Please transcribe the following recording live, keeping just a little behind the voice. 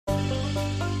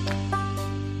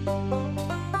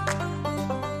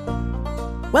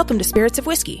Welcome to Spirits of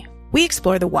Whiskey. We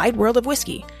explore the wide world of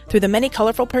whiskey through the many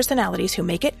colorful personalities who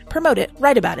make it, promote it,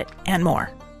 write about it, and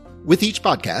more. With each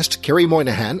podcast, Carrie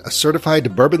Moynihan, a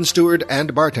certified bourbon steward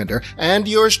and bartender, and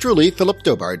yours truly, Philip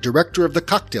Dobar, director of the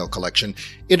Cocktail Collection,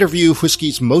 interview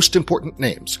whiskey's most important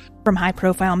names. From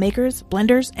high-profile makers,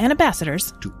 blenders, and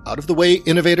ambassadors, to out-of-the-way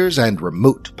innovators and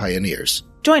remote pioneers.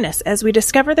 Join us as we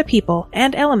discover the people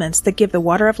and elements that give the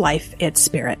water of life its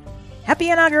spirit.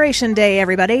 Happy Inauguration Day,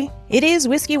 everybody! It is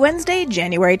Whiskey Wednesday,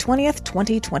 January 20th,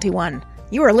 2021.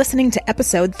 You are listening to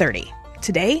episode 30.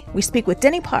 Today, we speak with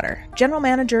Denny Potter, General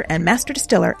Manager and Master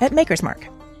Distiller at Maker's Mark.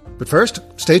 But first,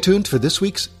 stay tuned for this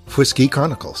week's Whiskey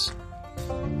Chronicles.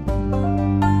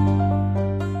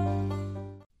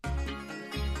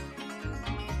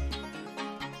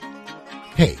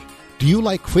 Hey, do you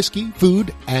like whiskey,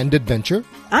 food, and adventure?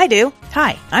 I do.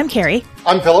 Hi, I'm Carrie.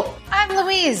 I'm Philip. I'm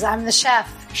Louise. I'm the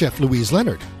chef. Chef Louise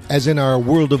Leonard, as in our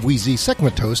World of Wheezy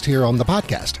segment host here on the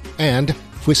podcast. And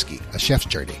Whiskey, A Chef's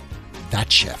Journey.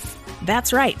 That chef.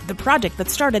 That's right, the project that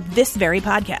started this very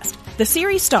podcast. The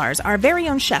series stars our very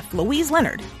own chef, Louise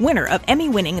Leonard, winner of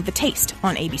Emmy-winning The Taste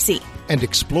on ABC. And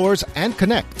explores and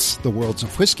connects the worlds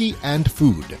of whiskey and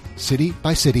food, city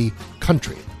by city,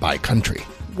 country by country.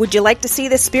 Would you like to see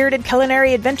this spirited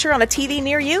culinary adventure on a TV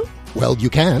near you? Well, you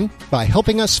can, by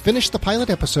helping us finish the pilot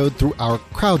episode through our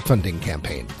crowdfunding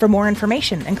campaign. For more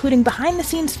information, including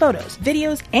behind-the-scenes photos,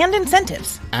 videos, and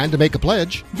incentives, and to make a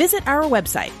pledge, visit our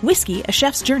website,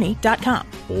 whiskeyachefsjourney.com.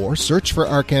 Or search for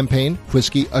our campaign,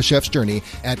 Whiskey, A Chef's Journey,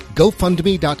 at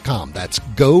GoFundMe.com. That's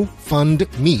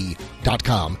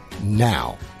GoFundMe.com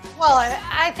now. Well,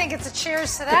 I think it's a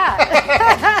cheers to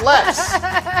that.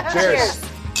 Let's. Cheers.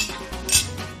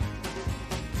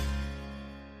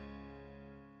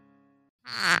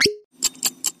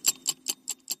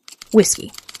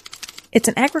 Whiskey. It's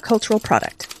an agricultural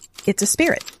product. It's a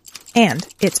spirit. And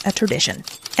it's a tradition.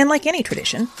 And like any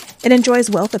tradition, it enjoys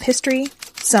wealth of history,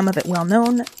 some of it well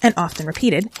known and often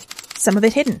repeated, some of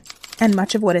it hidden. And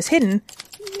much of what is hidden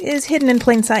in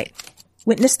plain sight.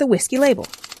 Witness the whiskey label.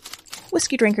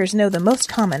 Whiskey drinkers know the most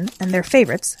common and their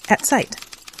favorites at sight.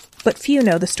 But few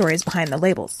know the stories behind the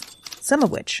labels, some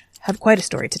of which have quite a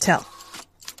story to tell.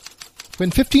 When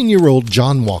 15-year-old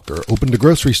John Walker opened a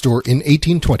grocery store in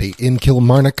 1820 in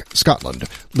Kilmarnock, Scotland,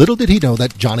 little did he know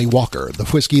that Johnnie Walker, the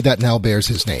whiskey that now bears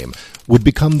his name, would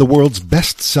become the world's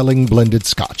best-selling blended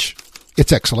scotch.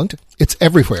 It's excellent, it's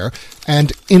everywhere,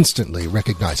 and instantly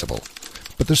recognizable.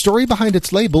 But the story behind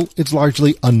its label is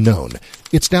largely unknown.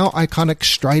 Its now iconic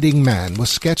striding man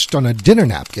was sketched on a dinner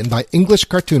napkin by English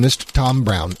cartoonist Tom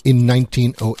Brown in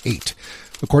 1908.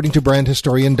 According to brand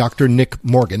historian Dr. Nick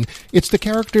Morgan, it's the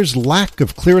character's lack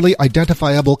of clearly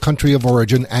identifiable country of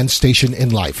origin and station in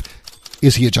life.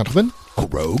 Is he a gentleman? A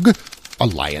rogue? A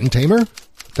lion tamer?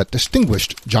 That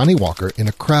distinguished Johnnie Walker in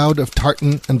a crowd of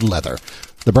tartan and leather.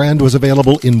 The brand was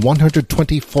available in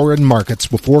 120 foreign markets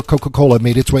before Coca-Cola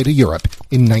made its way to Europe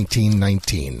in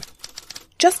 1919.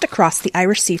 Just across the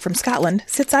Irish Sea from Scotland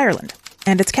sits Ireland,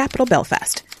 and its capital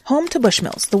Belfast, home to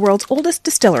Bushmills, the world's oldest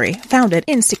distillery, founded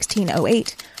in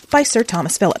 1608 by Sir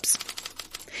Thomas Phillips.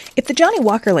 If the Johnnie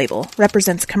Walker label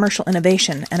represents commercial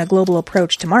innovation and a global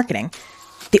approach to marketing,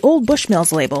 the old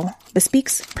Bushmills label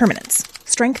bespeaks permanence,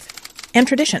 strength, and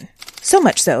tradition. So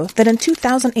much so that in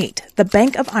 2008, the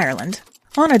Bank of Ireland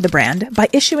honored the brand by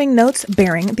issuing notes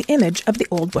bearing the image of the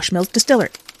old Bushmills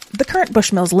distillery. The current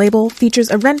Bushmills label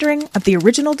features a rendering of the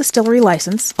original distillery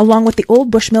license, along with the old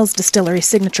Bushmills distillery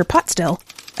signature pot still,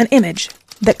 an image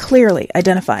that clearly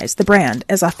identifies the brand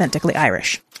as authentically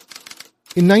Irish.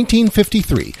 In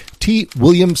 1953, T.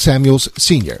 William Samuels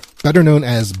Sr., better known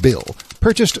as Bill,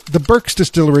 purchased the Burke's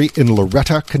Distillery in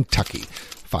Loretta, Kentucky.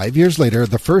 5 years later,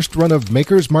 the first run of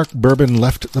Maker's Mark bourbon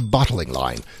left the bottling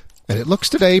line, and it looks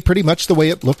today pretty much the way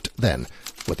it looked then,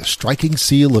 with a striking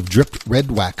seal of dripped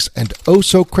red wax and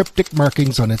oh-so-cryptic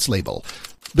markings on its label.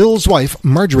 Bill's wife,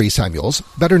 Marjorie Samuels,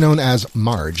 better known as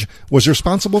Marge, was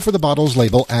responsible for the bottle's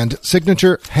label and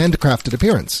signature handcrafted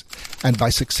appearance. And by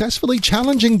successfully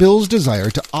challenging Bill's desire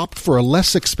to opt for a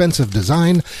less expensive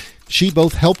design, she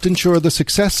both helped ensure the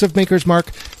success of Maker's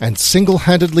Mark and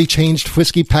single-handedly changed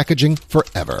whiskey packaging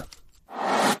forever.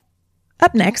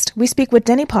 Up next, we speak with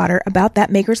Denny Potter about that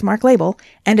Maker's Mark label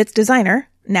and its designer,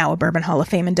 now a Bourbon Hall of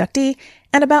Fame inductee,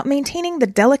 and about maintaining the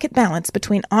delicate balance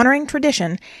between honoring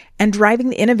tradition and driving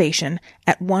the innovation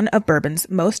at one of bourbon's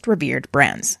most revered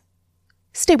brands.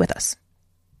 Stay with us.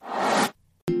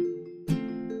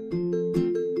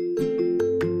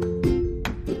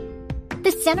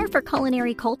 The Center for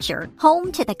Culinary Culture,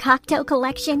 home to the Cocktail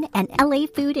Collection and LA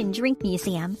Food and Drink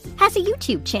Museum, has a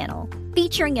YouTube channel.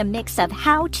 featuring a mix of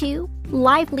how-to,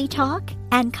 lively talk,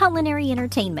 and culinary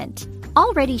entertainment.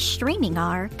 Already streaming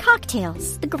are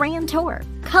Cocktails, The Grand Tour,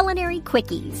 Culinary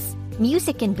Quickies,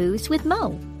 Music and Booze with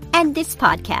Mo, and this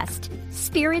podcast,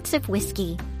 Spirits of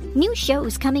Whiskey. New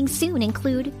shows coming soon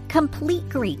include Complete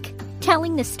Greek,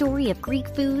 telling the story of Greek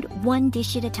food one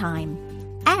dish at a time,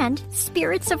 and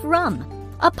Spirits of Rum,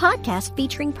 a podcast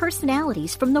featuring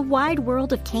personalities from the wide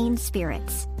world of cane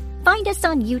spirits. Find us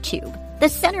on YouTube, the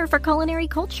Center for Culinary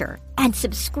Culture, and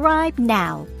subscribe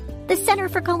now. The Center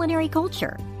for Culinary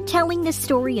Culture, telling the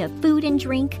story of food and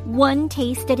drink one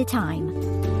taste at a time.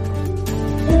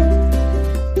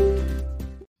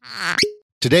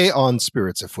 Today on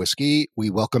Spirits of Whiskey,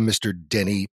 we welcome Mr.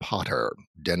 Denny Potter.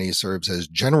 Denny serves as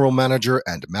General Manager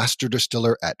and Master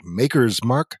Distiller at Maker's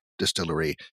Mark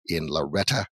Distillery in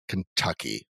Loretta,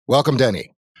 Kentucky. Welcome,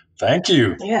 Denny. Thank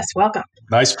you. Yes, welcome.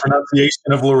 Nice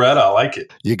pronunciation of Loretta. I like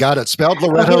it. You got it. Spelled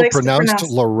Loretto, pronounced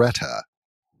Loretta.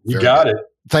 You got it.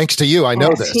 Thanks to you, I know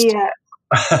this.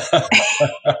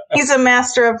 He's a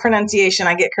master of pronunciation.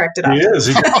 I get corrected often. He is.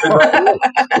 He gets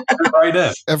it right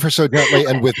in. Ever so gently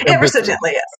and with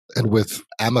Gently, yes. And with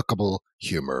amicable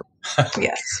humor.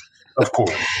 Yes. Of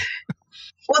course.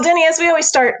 Well, Denny, as we always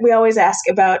start, we always ask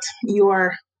about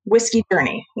your whiskey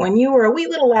journey. When you were a wee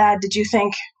little lad, did you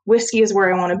think whiskey is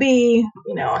where I want to be?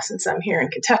 You know, since I'm here in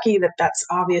Kentucky, that's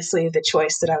obviously the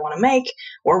choice that I want to make.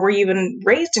 Or were you even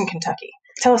raised in Kentucky?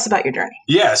 Tell us about your journey.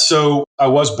 Yeah, so I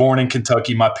was born in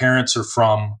Kentucky. My parents are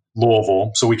from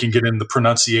Louisville, so we can get into the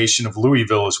pronunciation of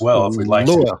Louisville as well if we'd like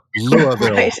to. Louisville.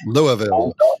 Right.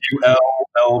 Louisville.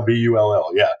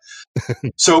 Louisville, yeah.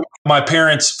 So my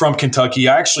parents from Kentucky,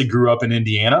 I actually grew up in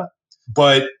Indiana.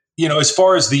 But, you know, as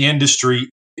far as the industry,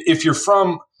 if you're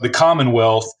from the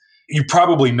Commonwealth, you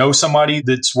probably know somebody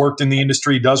that's worked in the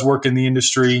industry, does work in the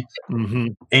industry. Mm-hmm.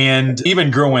 And even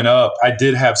growing up, I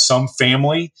did have some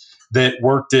family that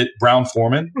worked at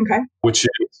Brown-Forman, which is,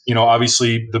 you know,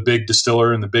 obviously the big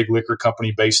distiller and the big liquor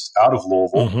company based out of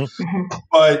Louisville. Mm-hmm. Mm-hmm.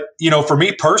 But, you know, for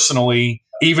me personally,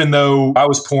 even though I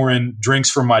was pouring drinks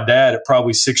for my dad at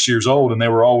probably 6 years old and they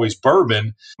were always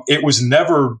bourbon, it was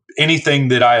never anything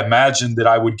that I imagined that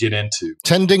I would get into.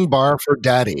 Tending bar for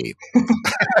daddy.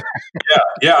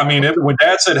 Yeah. I mean, when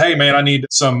dad said, "Hey, man, I need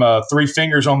some 3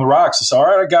 fingers on the rocks," I said, "All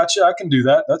right, I got you. I can do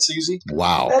that. That's easy."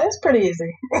 Wow. That is pretty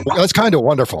easy. That's kind of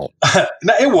wonderful.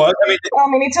 No, it was. I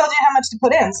mean, he told you how much to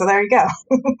put in, so there you go.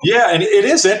 Yeah, and it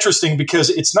is interesting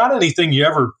because it's not anything you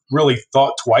ever really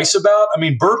thought twice about. I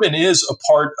mean, bourbon is a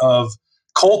part of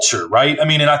culture, right? I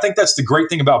mean, and I think that's the great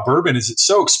thing about bourbon is it's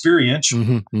so experiential.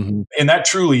 Mm-hmm, mm-hmm. And that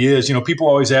truly is. You know, people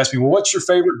always ask me, well, what's your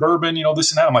favorite bourbon? You know,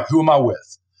 this and that. I'm like, who am I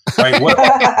with? Right?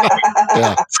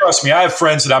 Yeah. Trust me, I have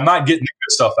friends that I'm not getting the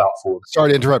good stuff out for.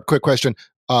 Sorry to interrupt. Quick question.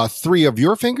 3 of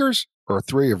your fingers or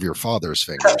 3 of your father's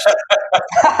fingers?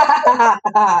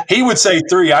 He would say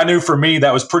 3. I knew for me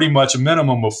that was pretty much a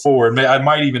minimum of 4. I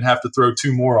might even have to throw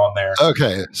 2 more on there.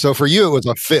 Okay. So for you, it was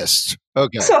a fist.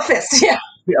 Okay. So a fist, yeah.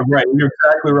 Yeah, right. You're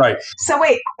exactly right. So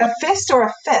wait, a fist or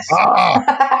a fist?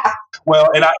 Well,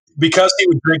 and because he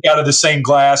would drink out of the same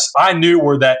glass, I knew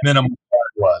where that minimum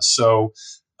was. So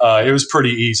it was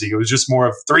pretty easy. It was just more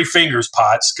of 3 fingers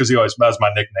Potts because that was my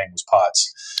nickname was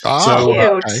Potts. So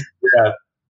yeah,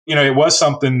 you know, it was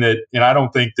something that, and I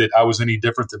don't think that I was any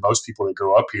different than most people that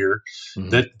grow up here. Mm-hmm.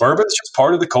 That bourbon is just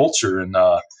part of the culture. And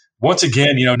once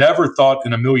again, you know, never thought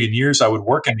in a million years I would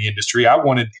work in the industry. I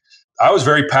was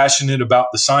very passionate about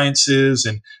the sciences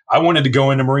and I wanted to go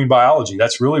into marine biology.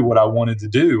 That's really what I wanted to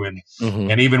do. And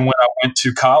and even when I went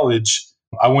to college,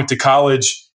 I went to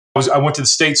the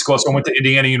state school. So I went to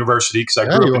Indiana University because I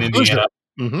grew up in Indiana.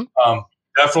 Mm-hmm.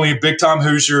 Definitely a big time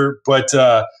Hoosier, but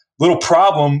little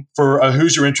problem for a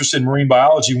Hoosier interested in marine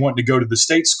biology wanting to go to the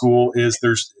state school is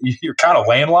you're kind of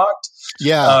landlocked.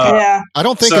 Yeah. I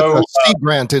don't think it's a Sea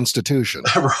Grant institution.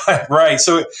 Right.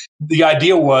 So the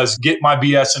idea was get my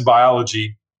BS in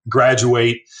biology,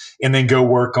 graduate, and then go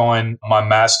work on my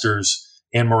master's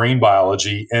in marine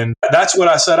biology. And that's what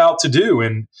I set out to do.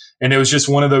 And it was just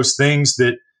one of those things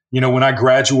that, you know, when I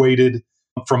graduated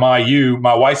from IU,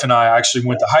 my wife and I actually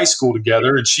went to high school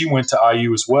together and she went to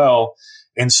IU as well.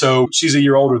 And so she's a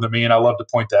year older than me, and I love to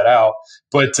point that out.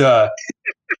 But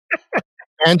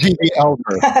Angie the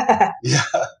elder. Yeah.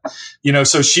 You know,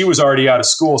 so she was already out of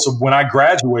school. So when I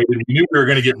graduated, we knew we were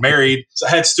going to get married. So I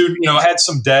had I had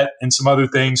some debt and some other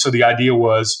things. So the idea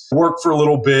was work for a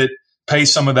little bit, pay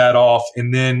some of that off,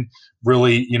 and then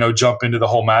really, you know, jump into the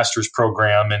whole master's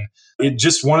program. And it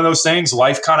just one of those things,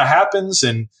 life kind of happens.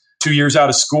 And 2 years out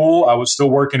of school, I was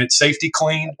still working at Safety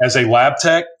Clean as a lab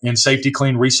tech, and Safety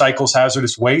Clean recycles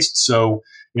hazardous waste. So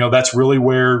That's really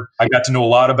where I got to know a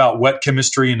lot about wet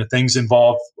chemistry and the things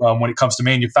involved when it comes to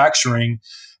manufacturing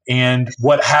and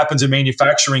what happens in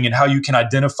manufacturing and how you can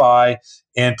identify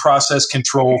and process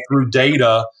control through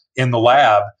data in the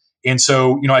lab. And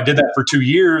so, I did that for 2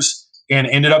 years and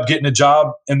ended up getting a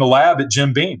job in the lab at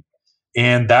Jim Beam.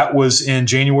 And that was in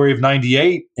January of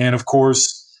 98. And of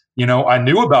course, I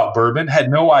knew about bourbon, had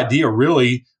no idea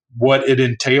really what it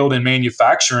entailed in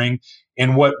manufacturing.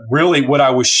 And what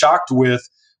I was shocked with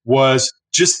was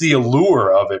just the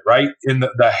allure of it, right? And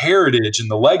the heritage and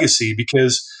the legacy.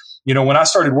 Because, when I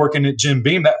started working at Jim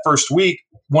Beam that first week,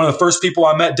 one of the first people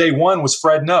I met day one was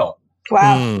Fred Noe.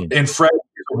 Wow. And Fred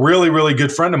is a really, really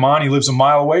good friend of mine. He lives a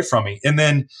mile away from me. And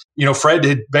then, Fred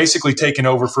had basically taken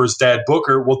over for his dad,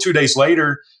 Booker. Well, 2 days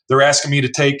later, they're asking me to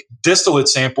take distillate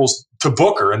samples to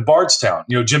Booker in Bardstown.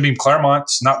 Jim Beam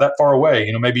Claremont's not that far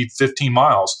away, maybe 15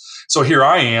 miles. So here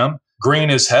I am, green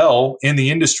as hell in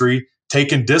the industry,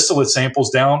 taking distillate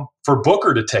samples down for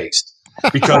Booker to taste.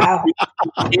 Because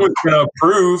he was going to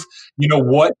approve,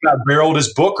 what got barreled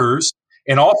as Booker's.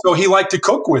 And also he liked to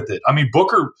cook with it. I mean,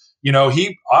 Booker,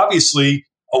 he obviously,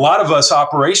 a lot of us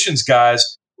operations guys,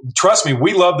 trust me,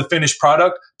 we love the finished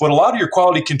product, but a lot of your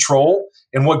quality control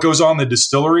and what goes on in the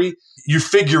distillery, you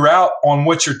figure out on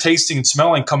what you're tasting and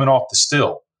smelling coming off the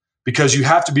still, because you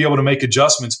have to be able to make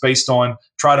adjustments based on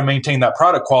try to maintain that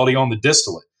product quality on the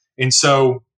distillate. And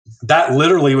so that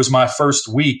literally was my first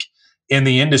week in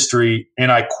the industry.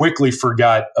 And I quickly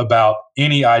forgot about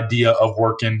any idea of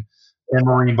working in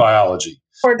marine biology.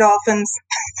 Or dolphins.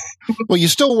 Well, you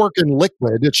still work in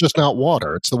liquid. It's just not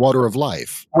water. It's the water of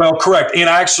life. Well, correct. And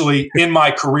actually, in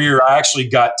my career, I actually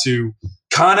got to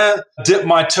kind of dip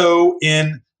my toe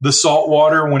in the salt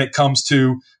water when it comes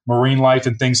to marine life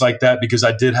and things like that, because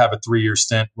I did have a 3-year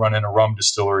stint running a rum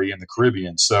distillery in the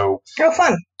Caribbean. So, how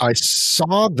fun. I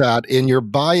saw that in your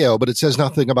bio, but it says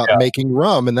nothing about making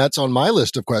rum. And that's on my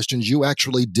list of questions. You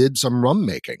actually did some rum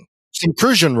making, some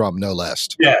Cruzan rum, no less.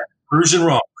 Yeah, Cruzan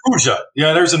rum. Cruzan.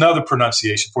 Yeah, there's another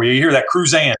pronunciation for you. You hear that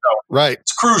Cruzan. Oh, right.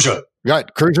 It's Cruzan. Right,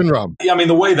 Cruzan rum. Yeah, I mean,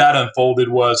 the way that unfolded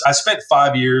was I spent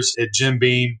 5 years at Jim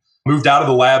Beam, moved out of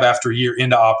the lab after a year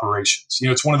into operations.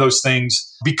 It's one of those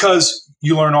things because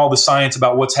you learn all the science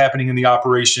about what's happening in the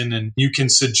operation and you can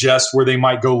suggest where they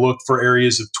might go look for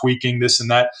areas of tweaking this and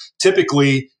that.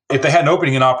 Typically, if they had an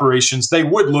opening in operations, they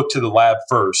would look to the lab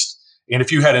first. And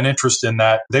if you had an interest in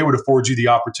that, they would afford you the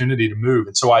opportunity to move.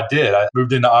 And so I did. I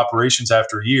moved into operations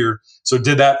after a year. So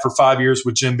did that for 5 years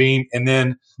with Jim Beam and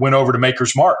then went over to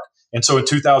Maker's Mark. And so in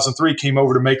 2003, came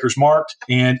over to Maker's Mark.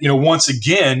 And, once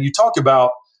again, you talk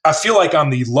about, I feel like I'm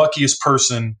the luckiest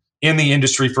person in the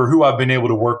industry for who I've been able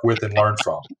to work with and learn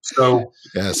from. So,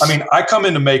 yes. I mean, I come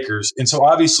into Makers. And so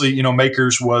obviously,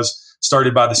 Makers was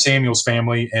started by the Samuels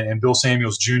family and Bill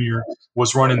Samuels Jr.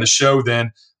 was running the show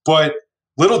then. But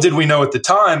little did we know at the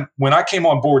time, when I came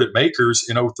on board at Makers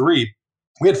in 2003,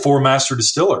 we had 4 master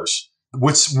distillers,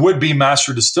 which would be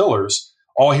master distillers,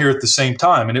 all here at the same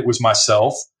time. And it was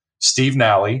myself, Steve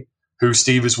Nally, who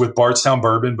Steve is with Bardstown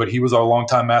Bourbon, but he was our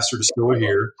longtime master distiller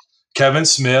here, Kevin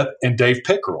Smith, and Dave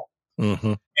Pickerel.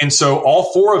 Mm-hmm. And so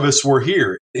all 4 of us were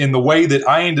here. In the way that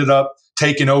I ended up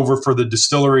taking over for the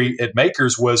distillery at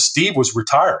Makers was Steve was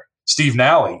retiring. Steve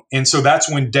Nally. And so that's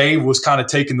when Dave was kind of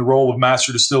taking the role of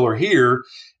master distiller here.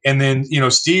 And then,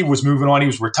 Steve was moving on. He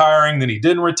was retiring. Then he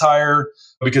didn't retire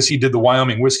because he did the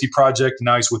Wyoming Whiskey Project. And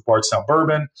now he's with Bardstown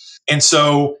Bourbon. And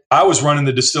so I was running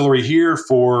the distillery here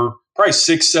for probably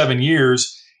 6-7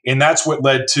 years. And that's what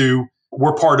led to,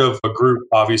 we're part of a group,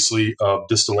 obviously, of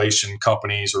distillation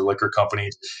companies or liquor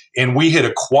companies. And we had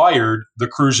acquired the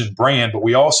Cruzan brand, but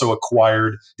we also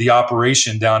acquired the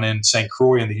operation down in St.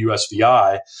 Croix in the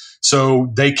USVI.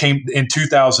 So they came in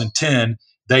 2010,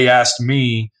 they asked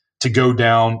me to go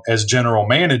down as general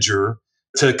manager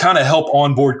to kind of help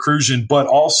onboard Cruzan, but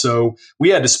also we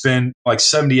had to spend like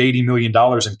 $70-80 million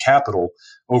in capital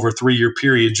over a 3-year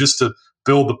period just to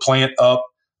build the plant up,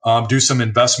 do some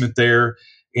investment there.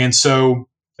 And so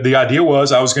the idea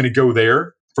was I was going to go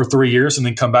there for 3 years and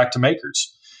then come back to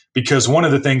Makers. Because one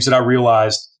of the things that I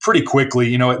realized pretty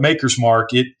quickly, at Maker's Mark,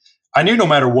 I knew no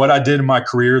matter what I did in my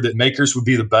career that Makers would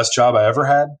be the best job I ever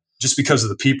had, just because of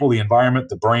the people, the environment,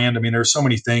 the brand. I mean, there's so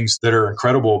many things that are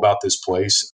incredible about this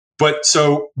place. But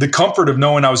so the comfort of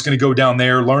knowing I was going to go down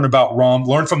there, learn about rum,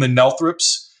 learn from the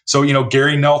Nelthrops. So,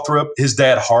 Gary Nelthrop, his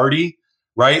dad, Hardy,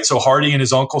 right? So Hardy and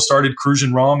his uncle started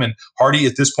Cruzan Rum, and Hardy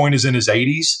at this point is in his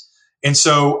 80s. And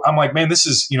so I'm like, man, this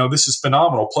is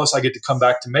phenomenal. Plus I get to come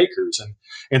back to Makers.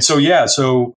 And so,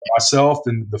 so myself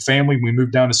and the family, we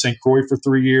moved down to St. Croix for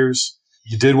 3 years.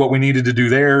 You did what we needed to do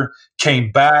there,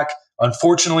 came back,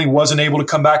 unfortunately wasn't able to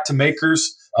come back to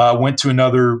Makers went to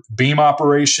another beam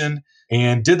operation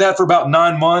and did that for about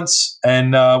 9 months,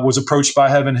 and was approached by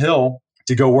Heaven Hill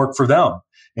to go work for them.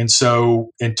 And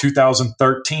so in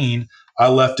 2013, I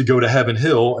left to go to Heaven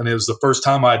Hill, and it was the first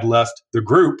time I'd left the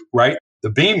group, right? The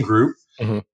beam group.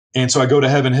 Mm-hmm. And so I go to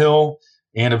Heaven Hill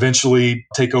and eventually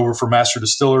take over for Master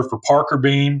Distiller for Parker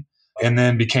Beam, and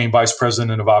then became vice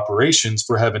president of operations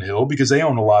for Heaven Hill because they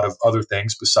own a lot of other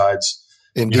things besides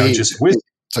just whiskey.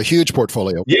 It's a huge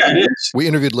portfolio. Yeah, it is. We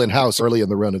interviewed Lynn House early in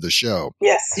the run of the show.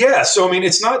 Yes. Yeah. So, I mean,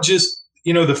 it's not just,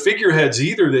 the figureheads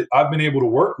either that I've been able to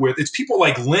work with. It's people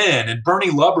like Lynn and Bernie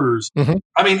Lubbers. Mm-hmm.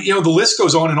 I mean, the list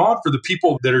goes on and on for the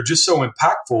people that are just so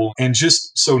impactful and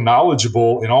just so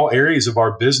knowledgeable in all areas of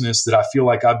our business that I feel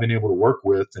like I've been able to work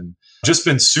with, and just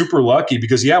been super lucky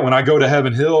because, when I go to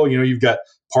Heaven Hill, you've got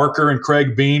Parker and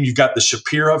Craig Beam, you've got the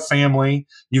Shapira family,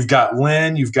 you've got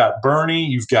Lynn, you've got Bernie,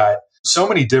 you've got so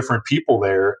many different people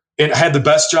there, and had the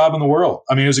best job in the world.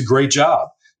 I mean, it was a great job.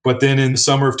 But then in the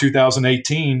summer of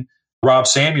 2018, Rob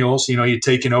Samuels, he had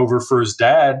taken over for his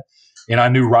dad. And I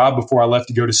knew Rob before I left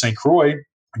to go to St. Croix,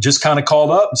 just kind of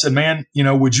called up and said, man,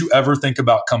 would you ever think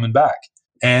about coming back?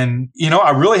 And,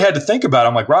 I really had to think about it.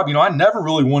 I'm like, Rob, I never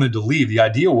really wanted to leave. The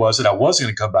idea was that I was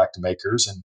going to come back to Makers.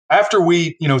 And after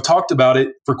we, talked about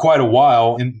it for quite a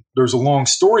while, and there's a long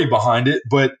story behind it,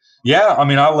 but yeah, I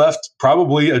mean, I left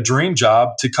probably a dream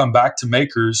job to come back to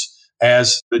Makers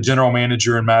as the general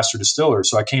manager and master distiller.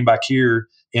 So I came back here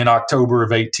in October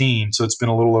of 18. So it's been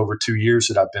a little over 2 years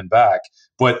that I've been back.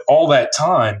 But all that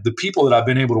time, the people that I've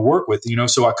been able to work with,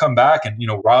 so I come back and,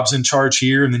 Rob's in charge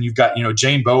here. And then you've got,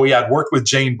 Jane Bowie. I'd worked with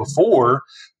Jane before,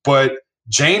 but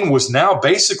Jane was now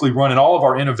basically running all of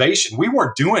our innovation. We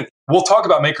weren't doing, we'll talk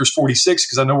about Makers 46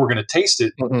 because I know we're going to taste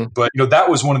it. Mm-hmm. But, that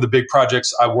was one of the big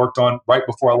projects I worked on right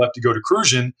before I left to go to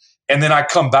Crucian. And then I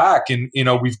come back and,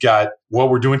 we've got,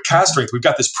 we're doing cast strength. We've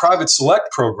got this private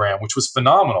select program, which was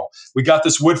phenomenal. We got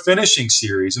this wood finishing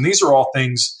series. And these are all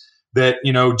things that,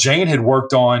 Jane had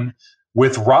worked on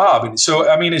with Rob. And so,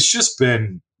 I mean,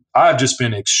 I've just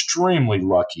been extremely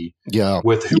lucky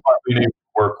with who I've been able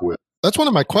to work with. That's one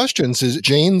of my questions is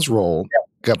Jane's role. Yeah.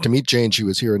 Got to meet Jane. She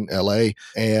was here in LA,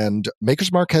 and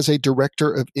Maker's Mark has a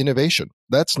director of innovation.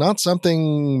 That's not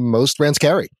something most brands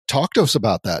carry. Talk to us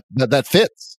about that. That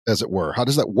fits, as it were. How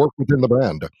does that work within the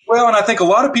brand? Well, and I think a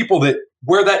lot of people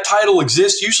where that title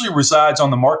exists usually resides on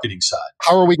the marketing side.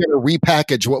 How are we going to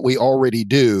repackage what we already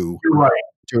do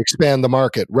to expand the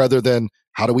market rather than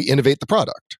how do we innovate the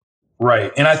product?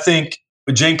 Right. And I think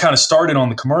Jane kind of started on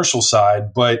the commercial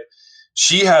side, but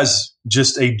she has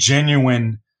just a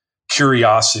genuine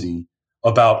curiosity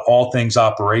about all things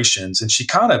operations. And she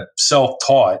kind of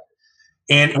self-taught.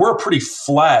 And we're a pretty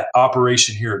flat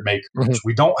operation here at Makers. Mm-hmm.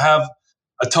 We don't have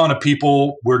a ton of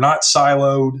people. We're not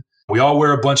siloed. We all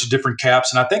wear a bunch of different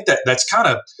caps. And I think that's kind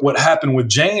of what happened with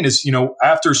Jane is,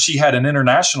 after she had an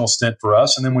international stint for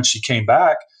us, and then when she came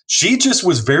back, she just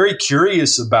was very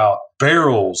curious about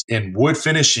barrels and wood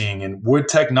finishing and wood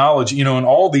technology, and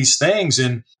all these things.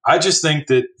 And I just think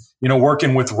that,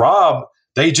 working with Rob,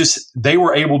 they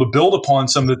were able to build upon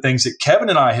some of the things that Kevin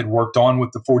and I had worked on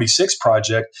with the 46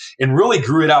 project and really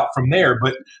grew it out from there.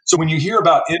 But so when you hear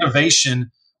about innovation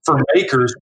for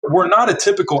Makers, we're not a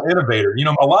typical innovator.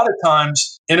 A lot of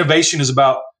times innovation is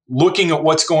about looking at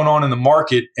what's going on in the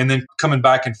market and then coming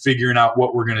back and figuring out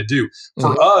what we're going to do.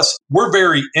 For us, we're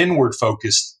very inward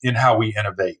focused in how we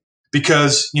innovate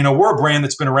because, we're a brand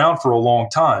that's been around for a long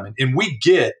time, and we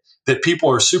get that people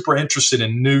are super interested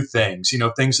in new things,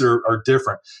 things that are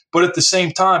different. But at the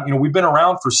same time, we've been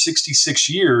around for 66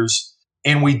 years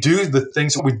and we do the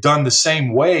things that we've done the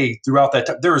same way throughout that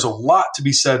time. There is a lot to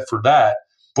be said for that.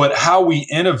 But how we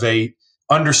innovate,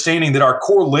 understanding that our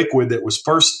core liquid that was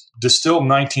first distilled in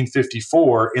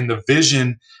 1954 in the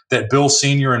vision that Bill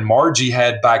Sr. and Margie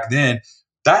had back then,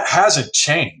 that hasn't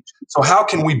changed. So how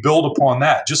can we build upon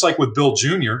that? Just like with Bill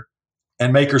Jr.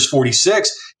 and Makers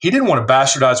 46, he didn't want to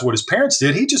bastardize what his parents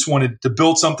did. He just wanted to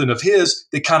build something of his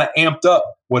that kind of amped up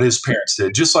what his parents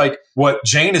did. Just like what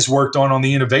Jane has worked on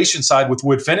the innovation side with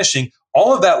wood finishing,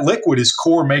 all of that liquid is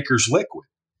core Makers liquid.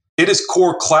 It is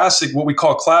core classic, what we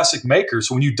call classic Makers.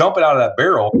 So when you dump it out of that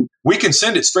barrel, we can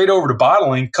send it straight over to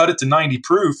bottling, cut it to 90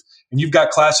 proof, and you've got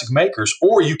classic Makers.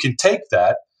 Or you can take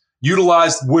that,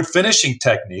 utilize wood finishing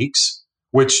techniques,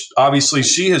 which obviously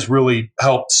she has really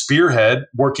helped spearhead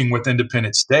working with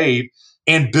Independent Stave,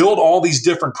 and build all these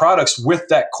different products with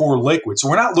that core liquid. So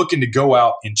we're not looking to go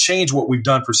out and change what we've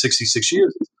done for 66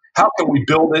 years. How can we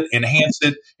build it, enhance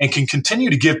it, and can continue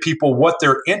to give people what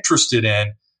they're interested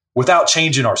in without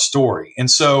changing our story?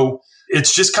 And so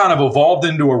it's just kind of evolved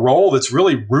into a role that's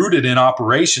really rooted in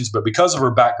operations. But because of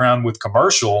her background with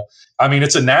commercial, I mean,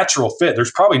 it's a natural fit.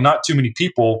 There's probably not too many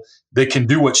people that can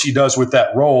do what she does with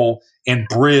that role and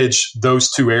bridge those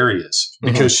two areas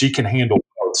because she can handle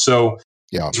both. So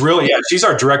it's really, she's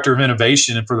our director of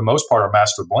innovation and for the most part, our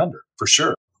master blender for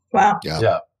sure. Wow.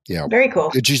 Yeah. Very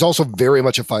cool. And she's also very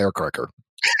much a firecracker.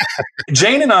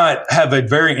 Jane and I have a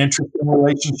very interesting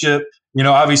relationship. You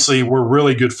know, obviously we're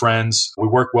really good friends. We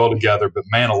work well together, but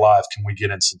man alive, can we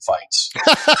get in some fights?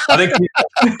 I think,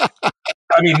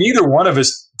 neither one of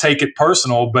us take it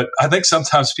personal, but I think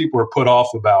sometimes people are put off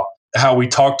about how we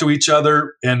talk to each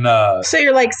other. And so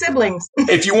you're like siblings.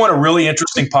 If you want a really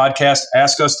interesting podcast,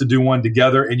 ask us to do one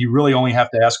together. And you really only have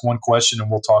to ask one question and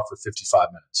we'll talk for 55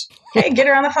 minutes. Hey, get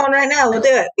her on the phone right now. We'll do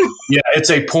it. Yeah,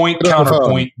 it's a point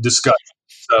counterpoint discussion.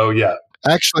 So, yeah.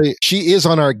 Actually, she is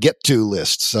on our get to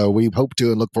list, so we hope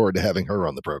to and look forward to having her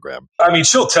on the program. I mean,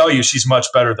 she'll tell you she's much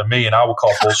better than me, and I will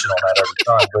call bullshit on that every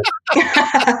time.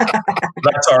 But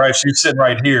that's all right. If she was sitting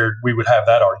right here, we would have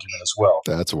that argument as well.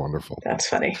 That's wonderful. That's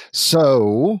funny.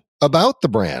 So, about the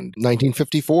brand,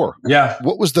 1954. Yeah.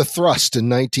 What was the thrust in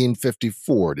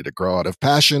 1954? Did it grow out of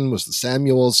passion? Was the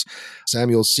Samuels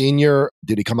Sr.?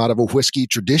 Did he come out of a whiskey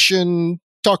tradition?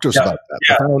 Talk to us about that.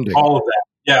 Yeah, all of that.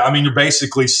 Yeah, I mean, you're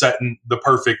basically setting the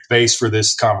perfect base for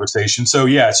this conversation. So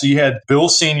you had Bill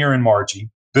Sr. and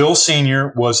Margie. Bill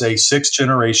Sr. was a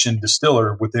 6th-generation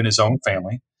distiller within his own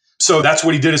family. So that's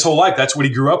what he did his whole life. That's what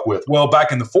he grew up with. Well,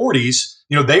 back in the 40s,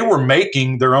 they were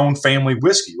making their own family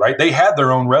whiskey, right? They had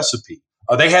their own recipe.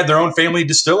 They had their own family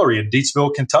distillery in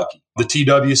Deatsville, Kentucky, the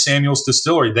T.W. Samuels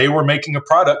Distillery. They were making a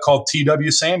product called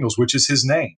T.W. Samuels, which is his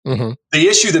name. Mm-hmm. The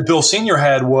issue that Bill Sr.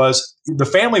 had was the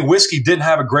family whiskey didn't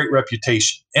have a great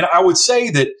reputation. And I would say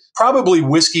that probably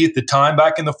whiskey at the time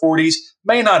back in the 40s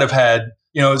may not have had,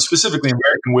 specifically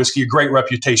American whiskey, a great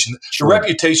reputation. Sure. The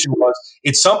reputation was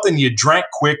it's something you drank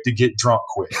quick to get drunk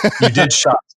quick. You did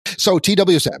shots. So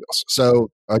T.W. Samuels, so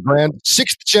a grand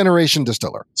 6th-generation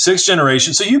distiller. 6th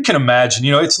generation. So you can imagine,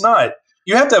 it's not,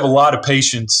 you have to have a lot of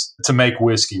patience to make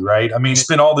whiskey, right? I mean, you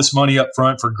spend all this money up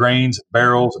front for grains, and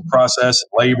barrels, and process,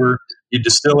 and labor. You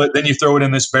distill it, then you throw it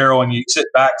in this barrel, and you sit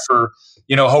back for,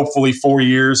 hopefully 4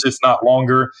 years, if not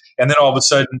longer. And then all of a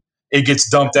sudden, it gets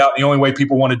dumped out. The only way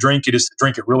people want to drink it is to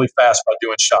drink it really fast by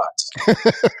doing shots.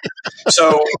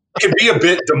 So it can be a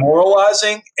bit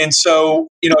demoralizing. And so,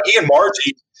 he and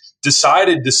Margie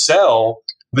decided to sell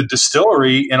the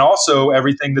distillery and also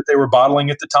everything that they were bottling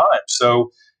at the time.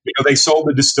 So, they sold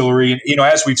the distillery. And,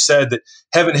 as we've said, that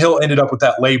Heaven Hill ended up with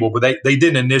that label, but they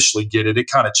didn't initially get it. It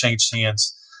kind of changed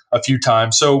hands a few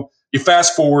times. So you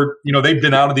fast forward, they've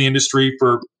been out of the industry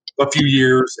for a few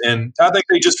years. And I think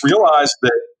they just realized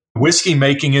that whiskey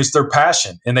making is their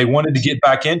passion and they wanted to get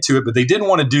back into it, but they didn't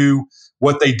want to do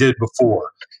what they did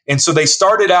before. And so they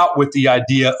started out with the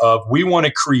idea of, we want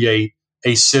to create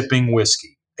a sipping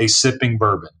whiskey, a sipping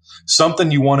bourbon,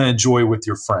 something you want to enjoy with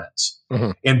your friends.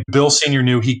 Mm-hmm. And Bill Sr.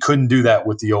 knew he couldn't do that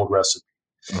with the old recipe.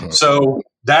 Mm-hmm. So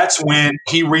that's when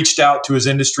he reached out to his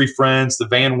industry friends, the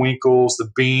Van Winkles, the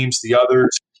Beams, the others,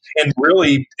 and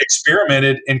really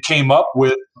experimented and came up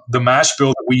with the mash bill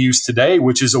that we use today,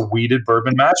 which is a wheated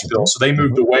bourbon mash bill. So they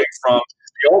moved away from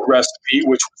the old recipe,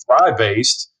 which was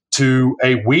rye-based, to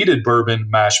a wheated bourbon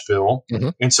mash bill. Mm-hmm.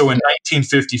 And so in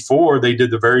 1954, they did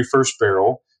the very first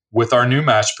barrel with our new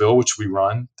mash bill, which we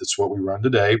run. That's what we run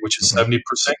today, which is 70%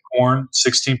 corn,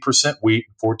 16% wheat,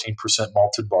 and 14%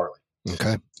 malted barley.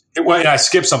 Okay. And I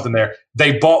skipped something there.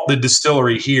 They bought the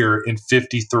distillery here in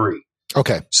 53.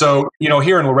 Okay. So,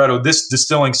 here in Loretto, this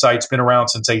distilling site's been around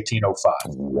since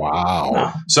 1805.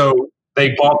 Wow. So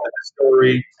they bought the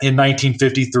distillery in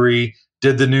 1953,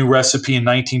 did the new recipe in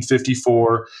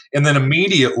 1954, and then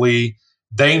immediately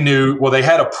they knew, they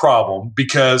had a problem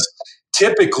because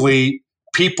typically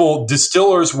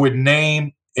distillers would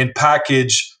name and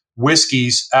package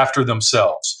whiskeys after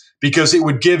themselves because it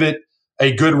would give it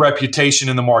a good reputation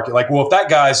in the market. Like, well,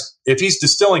 if he's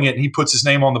distilling it and he puts his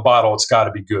name on the bottle, it's got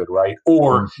to be good, right?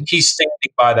 Or he's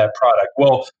standing by that product.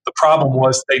 Well, the problem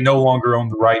was they no longer owned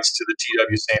the rights to the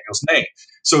T.W. Samuels name.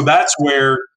 So that's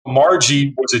where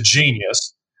Margie was a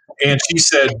genius. And she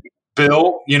said,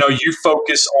 Bill, you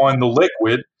focus on the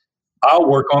liquid. I'll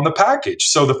work on the package.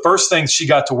 So the first thing she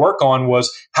got to work on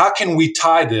was, how can we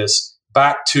tie this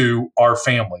back to our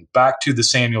family, back to the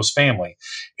Samuels family?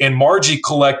 And Margie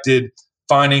collected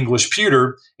Fine English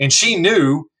Pewter, and she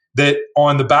knew that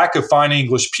on the back of Fine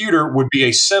English Pewter would be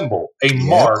a symbol, a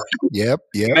mark.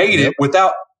 Made it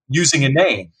without using a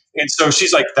name. And so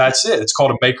she's like, that's it. It's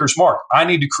called a maker's mark. I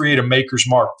need to create a maker's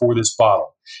mark for this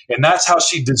bottle. And that's how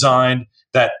she designed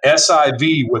that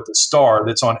SIV with the star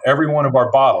that's on every one of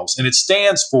our bottles. And it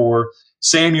stands for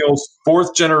Samuel's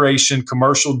 4th generation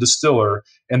commercial distiller.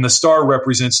 And the star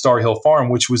represents Star Hill Farm,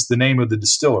 which was the name of the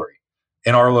distillery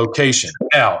in our location.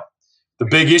 Now, the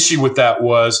big issue with that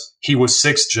was he was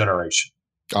 6th generation,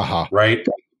 right?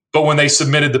 But when they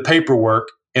submitted the paperwork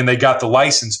and they got the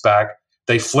license back,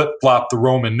 they flip-flopped the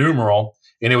Roman numeral,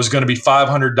 and it was going to be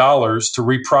 $500 to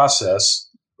reprocess.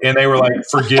 And they were like,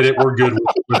 forget it, we're good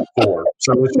with 4.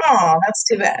 So that's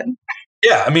too bad.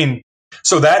 Yeah, I mean,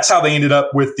 so that's how they ended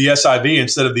up with the SIV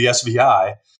instead of the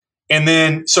SVI. And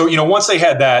then, so, once they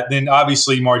had that, then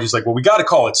obviously Margie's like, well, we got to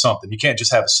call it something. You can't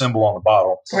just have a symbol on the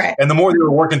bottle. Right. And the more they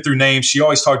were working through names, she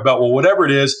always talked about, well, whatever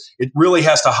it is, it really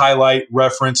has to highlight,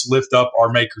 reference, lift up our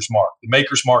Maker's Mark. The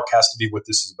Maker's Mark has to be what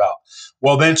this is about.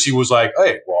 Well, then she was like,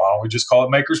 hey, well, why don't we just call it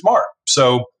Maker's Mark?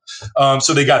 So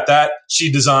they got that. She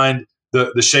designed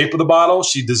the shape of the bottle.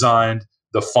 She designed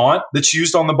the font that's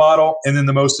used on the bottle. And then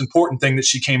the most important thing that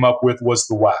she came up with was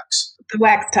the wax. The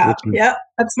wax top. Yep.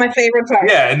 That's my favorite part.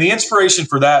 Yeah. And the inspiration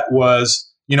for that was,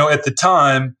 at the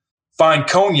time, fine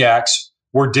cognacs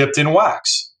were dipped in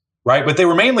wax, right? But they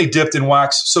were mainly dipped in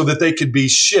wax so that they could be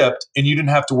shipped and you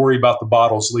didn't have to worry about the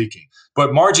bottles leaking.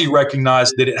 But Margie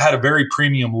recognized that it had a very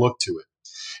premium look to it.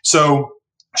 So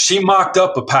she mocked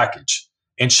up a package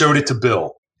and showed it to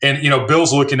Bill. And,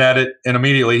 Bill's looking at it and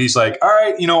immediately he's like, all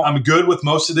right, I'm good with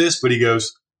most of this. But he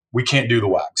goes, we can't do the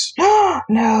wax.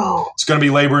 No. It's going to be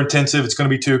labor intensive. It's going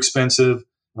to be too expensive.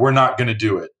 We're not going to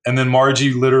do it. And then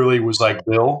Margie literally was like,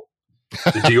 Bill,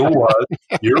 the deal was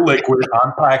your liquid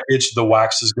unpackaged. The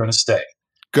wax is going to stay.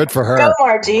 Good for her. Go,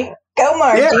 Margie. Go,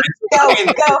 Margie.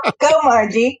 Yeah. Go,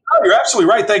 Margie. No, you're absolutely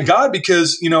right. Thank God,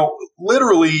 because,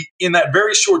 literally in that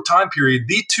very short time period,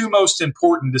 the 2 most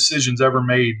important decisions ever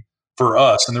made for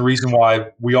us, and the reason why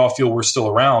we all feel we're still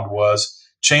around, was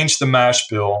change the mash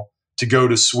bill to go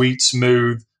to sweet,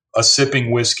 smooth, a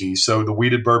sipping whiskey. So the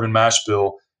wheated bourbon mash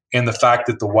bill, and the fact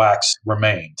that the wax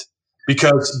remained,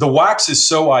 because the wax is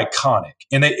so iconic.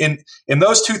 And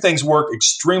those 2 things work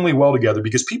extremely well together,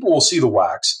 because people will see the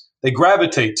wax, they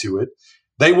gravitate to it,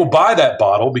 they will buy that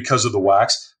bottle because of the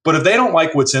wax. But if they don't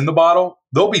like what's in the bottle,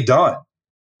 they'll be done.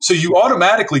 So you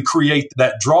automatically create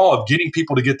that draw of getting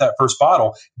people to get that first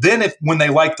bottle. Then when they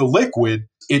like the liquid,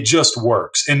 it just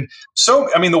works. And so,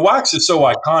 the wax is so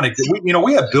iconic that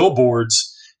we have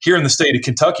billboards here in the state of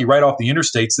Kentucky right off the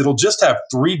interstates that'll just have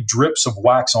 3 drips of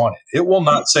wax on it. It will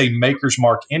not say Maker's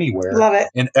Mark anywhere. Love it.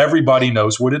 And everybody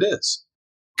knows what it is.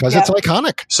 Because it's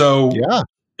iconic. So yeah,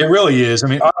 it really is.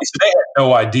 Obviously they had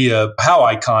no idea how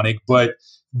iconic, but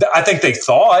I think they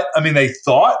thought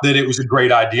that it was a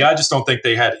great idea. I just don't think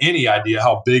they had any idea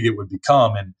how big it would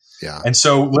become. And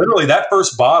so literally that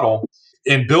first bottle,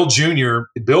 and Bill Jr.,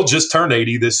 Bill just turned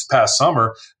 80 this past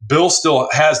summer. Bill still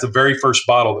has the very first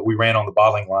bottle that we ran on the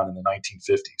bottling line in the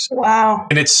 1950s. Wow.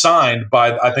 And it's signed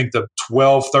by, I think, the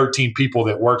 12, 13 people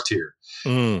that worked here.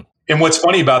 Mm. And what's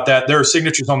funny about that, there are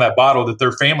signatures on that bottle that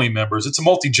their family members, it's a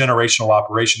multi-generational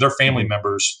operation. Their family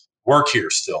members work here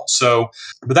still. So,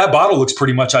 but that bottle looks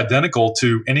pretty much identical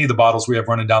to any of the bottles we have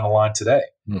running down the line today.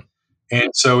 Mm. And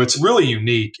so it's really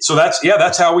unique. So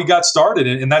that's how we got started.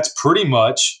 And that's pretty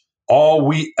much all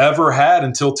we ever had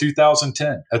until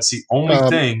 2010. That's the only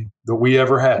thing that we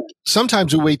ever had.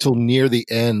 Sometimes we wait till near the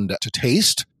end to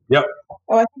taste. Yep.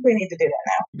 Well, I think we need to do that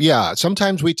now. Yeah.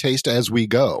 Sometimes we taste as we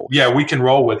go. Yeah, we can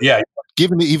roll with,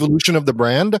 Given the evolution of the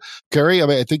brand, Carrie,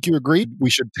 I think you agreed we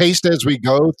should taste as we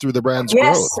go through the brand's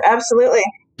growth. Yes, absolutely.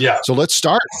 Yeah. So let's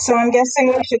start. So I'm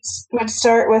guessing we'd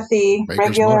start with the Maker's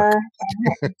regular.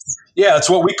 Yeah, it's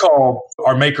what we call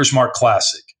our Maker's Mark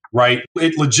Classic, right?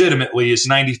 It legitimately is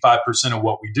 95% of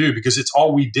what we do because it's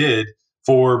all we did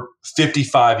for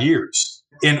 55 years.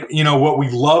 And, what we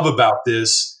love about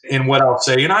this and what I'll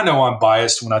say, and I know I'm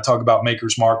biased when I talk about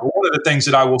Maker's Mark, but one of the things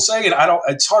that I will say, and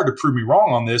it's hard to prove me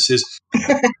wrong on this, is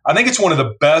I think it's one of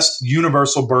the best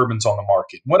universal bourbons on the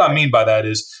market. What I mean by that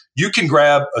is you can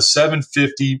grab a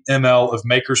 750 ml of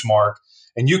Maker's Mark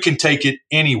and you can take it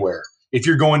anywhere. If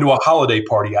you're going to a holiday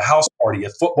party, a house party, a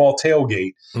football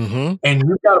tailgate, and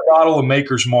you've got a bottle of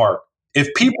Maker's Mark,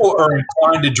 if people are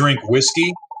inclined to drink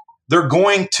whiskey,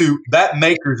 that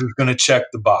Maker's is going to check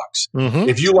the box. Mm-hmm.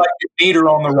 If you like it neat or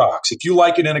on the rocks, if you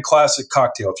like it in a classic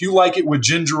cocktail, if you like it with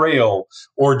ginger ale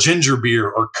or ginger beer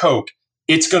or Coke,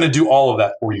 it's going to do all of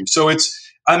that for you. So it's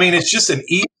just an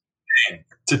easy thing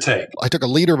to take. I took a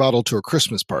liter bottle to a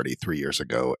Christmas party 3 years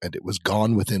ago and it was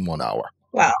gone within 1 hour.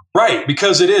 Wow. Right,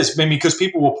 because it is. Because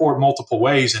people will pour it multiple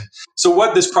ways. And so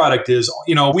what this product is,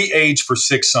 we age for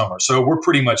 6 summers. So we're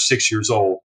pretty much 6 years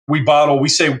old. We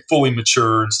say fully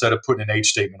mature instead of putting an age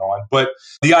statement on. But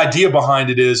the idea behind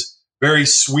it is very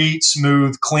sweet,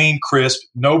 smooth, clean, crisp,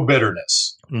 no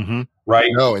bitterness. Mm-hmm.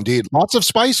 Right? No, indeed. Lots of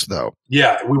spice, though.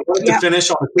 Yeah, we want it to finish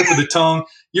on the tip of the tongue.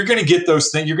 You're going to get those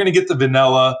things. You're going to get the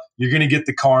vanilla. You're going to get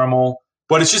the caramel.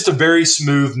 But it's just a very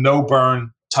smooth, no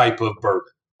burn type of bourbon.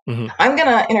 Mm-hmm. I'm going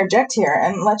to interject here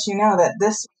and let you know that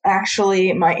this is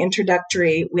actually my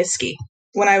introductory whiskey.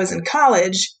 When I was in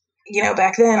college,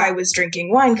 back then I was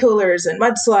drinking wine coolers and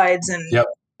mudslides and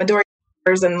Midori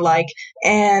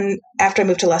and after I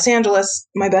moved to Los Angeles,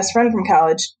 my best friend from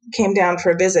college came down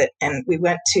for a visit and we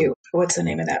went to, what's the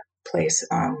name of that place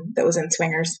that was in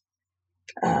Swingers?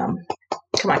 Come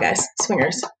on, guys,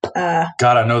 Swingers.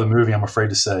 God, I know the movie. I'm afraid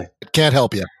to say. Can't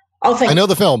help you. I know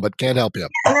the film, but can't help you.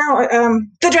 No,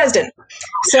 the Dresden.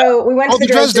 So we went to the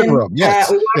Dresden room,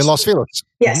 yes, in Las Vegas.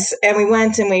 Yes, and we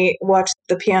went and we watched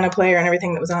the piano player and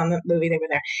everything that was on the movie. They were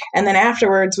there. And then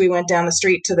afterwards, we went down the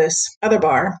street to this other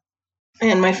bar.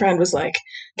 And my friend was like,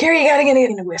 Carrie, you got to get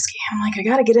into whiskey. I'm like, I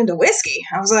got to get into whiskey.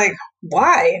 I was like,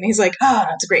 why? And he's like, oh,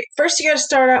 that's great. First, you got to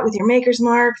start out with your Maker's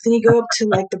Mark. Then you go up to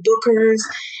like the Booker's.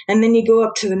 And then you go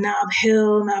up to the Knob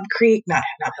Creek.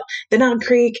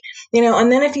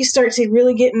 And then if you start to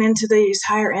really getting into these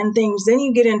higher end things, then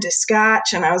you get into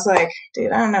Scotch. And I was like,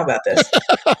 dude, I don't know about this.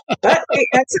 But hey,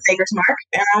 that's a Maker's Mark.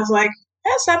 And I was like,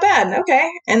 that's not bad.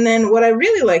 Okay. And then what I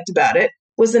really liked about it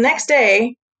was the next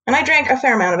day, and I drank a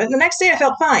fair amount of it. And the next day I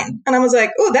felt fine. And I was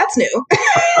like, oh, that's new.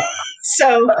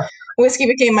 So whiskey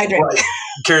became my drink. Right.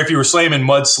 Carrie, if you were slamming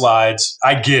mudslides,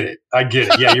 I get it.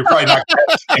 Yeah, you're probably not going to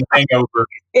have the same hangover.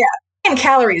 Yeah. And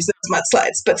calories, those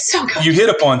mudslides, but so good. You hit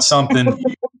upon something,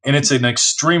 and it's an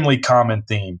extremely common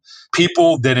theme.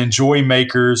 People that enjoy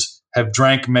Makers, have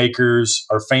drank Makers,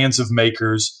 are fans of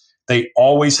Makers, they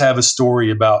always have a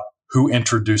story about who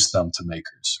introduced them to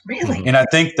Makers. Really? And I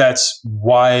think that's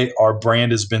why our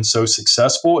brand has been so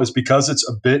successful, is because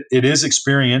it is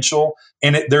experiential,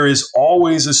 and there is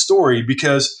always a story,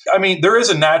 because, there is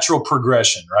a natural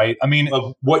progression, right?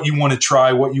 Of what you want to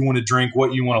try, what you want to drink,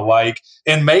 what you want to like.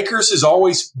 And Makers has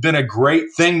always been a great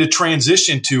thing to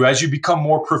transition to as you become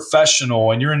more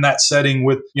professional and you're in that setting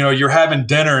with, you're having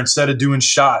dinner instead of doing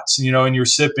shots, and you're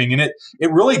sipping. And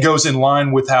it really goes in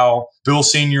line with how Bill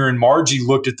Sr. and Margie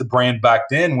looked at the brand back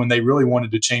then when they really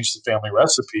wanted to change the family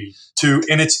recipe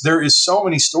and there is so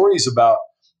many stories about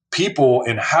people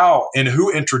and how and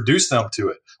who introduced them to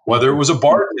it, whether it was a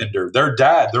bartender, their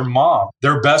dad, their mom,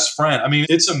 their best friend.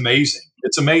 It's amazing.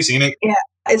 It's amazing. Yeah.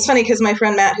 It's funny because my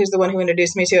friend Matt, who's the one who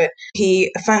introduced me to it,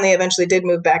 he finally eventually did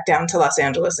move back down to Los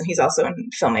Angeles, and he's also in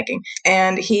filmmaking.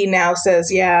 And he now says,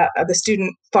 the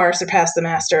student far surpassed the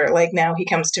master. Like, now he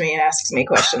comes to me and asks me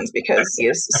questions because he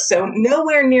is so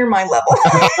nowhere near my level.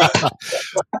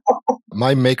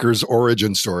 My Makers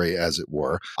origin story, as it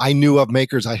were. I knew of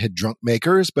Makers. I had drunk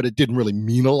Makers, but it didn't really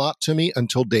mean a lot to me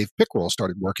until Dave Pickrell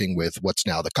started working with what's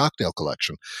now the Cocktail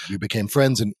Collection. We became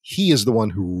friends, and he is the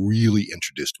one who really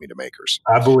introduced me to Makers.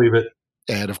 I believe it.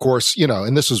 And of course,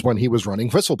 and this is when he was running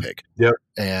Whistlepig. Yep.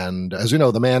 And as you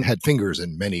know, the man had fingers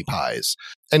in many pies.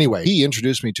 Anyway, he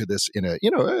introduced me to this in a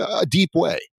deep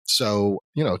way. So,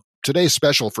 today's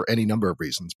special for any number of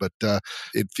reasons, but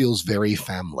it feels very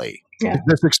family. Yeah.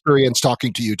 This experience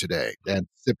talking to you today and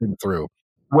sipping through.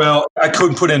 Well, I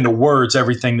couldn't put into words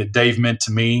everything that Dave meant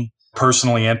to me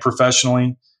personally and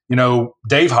professionally.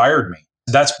 Dave hired me.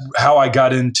 That's how I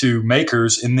got into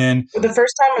Makers. And then the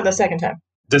first time or the second time?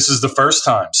 This is the first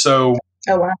time. So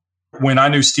when I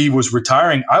knew Steve was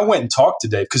retiring, I went and talked to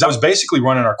Dave because I was basically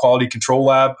running our quality control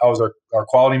lab. I was our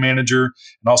quality manager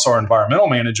and also our environmental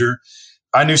manager.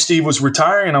 I knew Steve was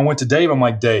retiring, and I went to Dave. I'm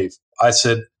like, Dave, I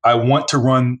said, I want to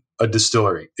run a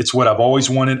distillery. It's what I've always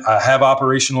wanted. I have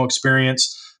operational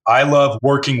experience. I love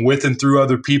working with and through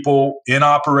other people in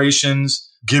operations.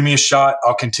 Give me a shot.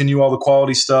 I'll continue all the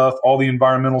quality stuff, all the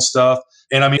environmental stuff.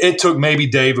 And it took maybe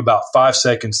Dave about 5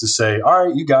 seconds to say, all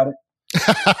right, you got it.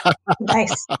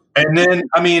 Nice. And then,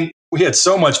 we had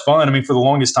so much fun. For the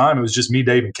longest time, it was just me,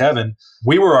 Dave, and Kevin.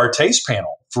 We were our taste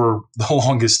panel for the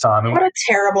longest time. And what a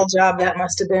terrible job that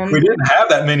must have been. We didn't have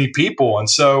that many people. And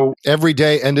so every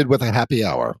day ended with a happy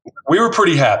hour. We were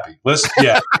pretty happy.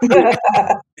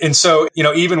 And so,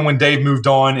 even when Dave moved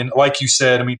on, and like you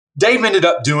said, Dave ended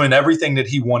up doing everything that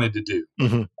he wanted to do.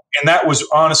 Mm-hmm. And that was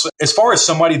honestly, as far as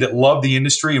somebody that loved the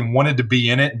industry and wanted to be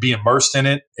in it, be immersed in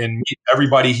it, and meet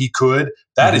everybody he could,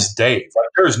 that is Dave.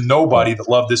 There is nobody that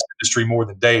loved this industry more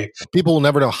than Dave. People will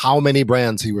never know how many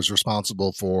brands he was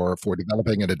responsible for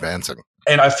developing and advancing.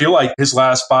 And I feel like his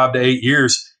last 5 to 8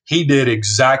 years, he did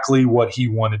exactly what he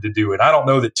wanted to do. And I don't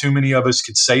know that too many of us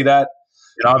could say that.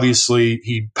 And obviously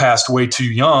he passed away too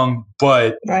young,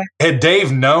 but had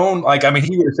Dave known, like, I mean,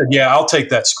 he would have said, yeah, I'll take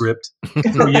that script.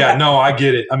 So yeah, no, I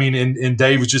get it. I mean, and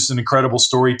Dave was just an incredible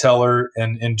storyteller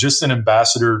and just an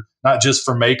ambassador, not just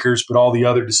for Makers, but all the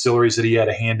other distilleries that he had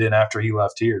a hand in after he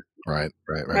left here. Right.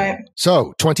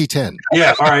 So 2010.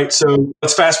 Yeah. All right. So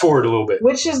let's fast forward a little bit.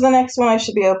 Which is the next one I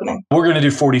should be opening? We're going to do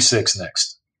 46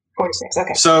 next. 46.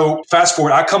 Okay. So fast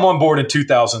forward, I come on board in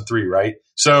 2003, right?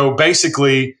 So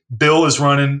basically Bill is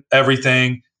running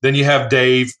everything. Then you have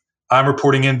Dave. I'm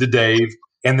reporting into Dave.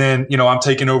 And then, I'm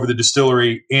taking over the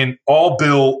distillery. And all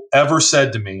Bill ever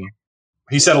said to me,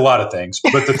 he said a lot of things,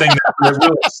 but the thing that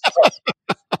really stuck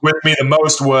with me the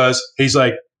most was, he's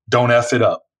like, don't F it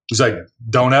up. He's like,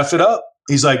 don't F it up.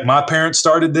 He's like, my parents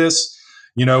started this.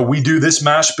 We do this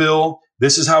mash bill.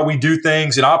 This is how we do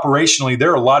things. And operationally,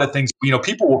 there are a lot of things,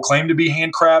 people will claim to be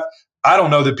handcraft. I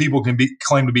don't know that people can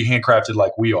claim to be handcrafted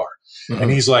like we are. Mm-hmm.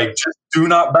 And he's like, just do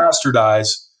not bastardize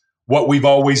what we've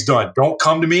always done. Don't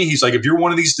come to me. He's like, if you're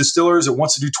one of these distillers that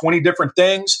wants to do 20 different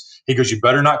things, he goes, you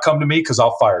better not come to me because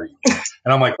I'll fire you.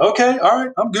 And I'm like, okay, all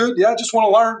right, I'm good. Yeah, I just want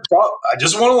to learn. I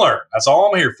just want to learn. That's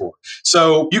all I'm here for.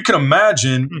 So you can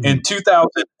imagine in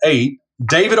 2008,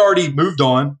 David already moved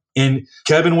on. And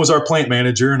Kevin was our plant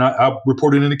manager, and I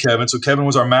reported into Kevin. So Kevin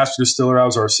was our master distiller. I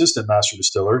was our assistant master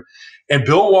distiller. And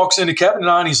Bill walks into Kevin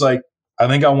and I, and he's like, I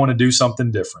think I want to do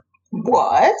something different.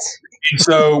 What? And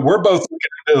so we're both looking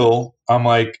at Bill. I'm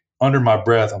like, under my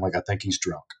breath, I'm like, I think he's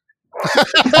drunk.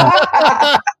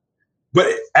 But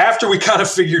after we kind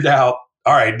of figured out,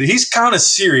 all right, he's kind of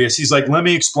serious. He's like, let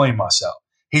me explain myself.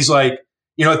 He's like,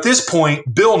 at this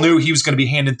point, Bill knew he was going to be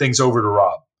handing things over to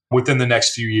Rob within the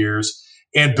next few years.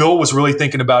 And Bill was really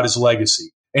thinking about his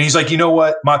legacy. And he's like, you know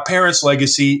what? My parents'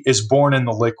 legacy is born in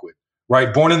the liquid,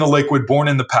 right? Born in the liquid, born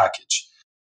in the package.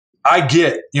 I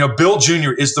get, Bill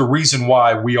Jr. is the reason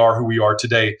why we are who we are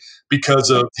today, because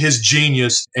of his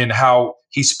genius and how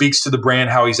he speaks to the brand,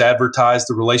 how he's advertised,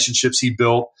 the relationships he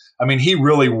built. I mean, he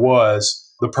really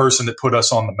was the person that put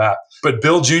us on the map. But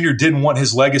Bill Jr. didn't want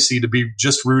his legacy to be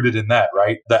just rooted in that,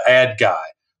 right? The ad guy,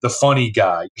 the funny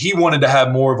guy. He wanted to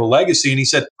have more of a legacy. And he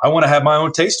said, I want to have my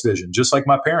own taste vision, just like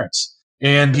my parents.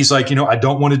 And he's like, I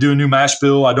don't want to do a new mash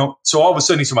bill. So all of a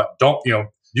sudden he's like,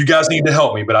 you guys need to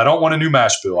help me, but I don't want a new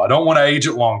mash bill. I don't want to age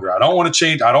it longer. I don't want to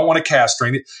change. I don't want to cast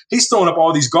strength. He's throwing up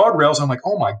all these guardrails. I'm like,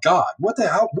 oh my God, what the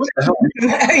hell? How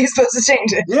are you supposed to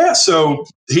change it? Yeah. So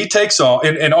he takes off.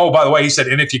 And oh, by the way, he said,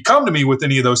 and if you come to me with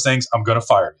any of those things, I'm going to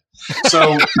fire you. So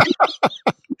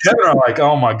Kevin and I are like,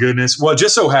 oh my goodness. Well, it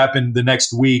just so happened the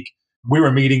next week we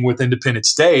were meeting with Independent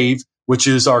Stave, which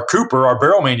is our Cooper, our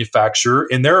barrel manufacturer,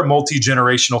 and they're a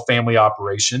multi-generational family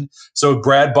operation. So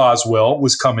Brad Boswell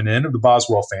was coming in, of the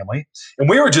Boswell family. And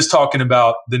we were just talking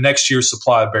about the next year's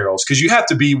supply of barrels, because you have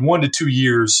to be 1 to 2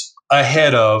 years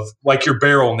ahead of like your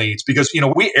barrel needs, because,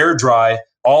 we air dry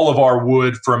all of our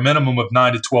wood for a minimum of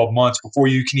 9 to 12 months before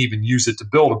you can even use it to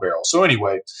build a barrel. So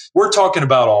anyway, we're talking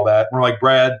about all that. We're like,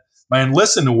 Brad, man,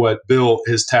 listen to what Bill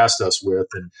has tasked us with.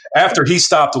 And after he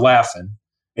stopped laughing,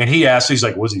 and he asked, he's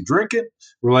like, was he drinking?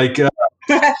 We're like,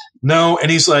 no. And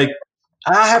he's like,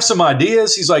 I have some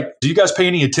ideas. He's like, do you guys pay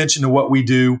any attention to what we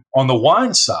do on the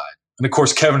wine side? And of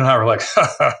course, Kevin and I were like,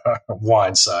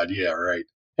 wine side. Yeah, right.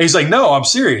 And he's like, no, I'm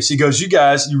serious. He goes, you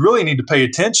guys, you really need to pay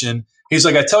attention. He's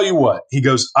like, I tell you what, he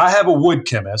goes, I have a wood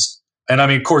chemist. And I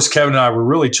mean, of course, Kevin and I were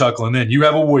really chuckling then. You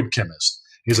have a wood chemist.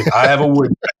 He's like, I have a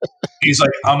wood chemist. He's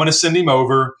like, I'm going to send him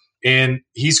over and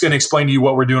he's going to explain to you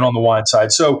what we're doing on the wine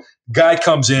side. So guy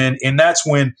comes in, and that's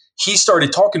when he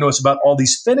started talking to us about all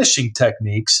these finishing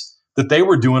techniques that they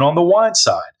were doing on the wine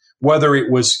side, whether it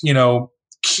was,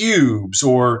 cubes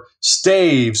or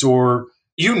staves or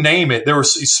you name it. There were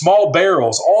small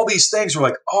barrels, all these things were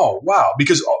like, oh, wow.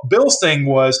 Because Bill's thing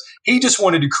was he just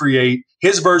wanted to create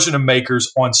his version of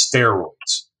Makers on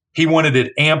steroids. He wanted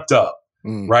it amped up,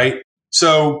 right?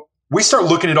 So we start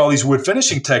looking at all these wood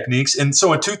finishing techniques. And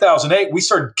so in 2008, we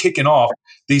started kicking off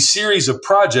these series of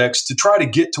projects to try to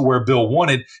get to where Bill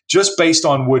wanted, just based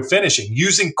on wood finishing,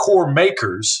 using core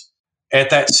Makers at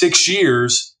that 6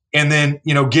 years, and then,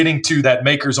 getting to that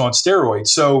Makers on steroids.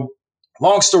 So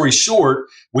long story short,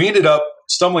 we ended up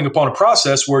stumbling upon a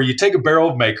process where you take a barrel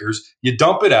of Makers, you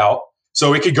dump it out,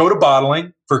 so it could go to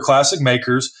bottling for classic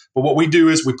Makers. But what we do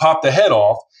is we pop the head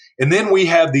off, and then we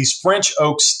have these French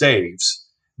oak staves,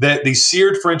 these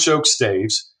seared French oak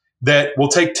staves that we'll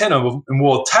take 10 of them and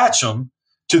we'll attach them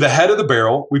to the head of the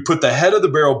barrel. We put the head of the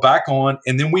barrel back on,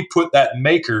 and then we put that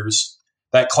Makers,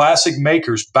 that classic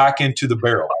Makers, back into the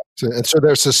barrel. So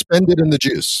they're suspended in the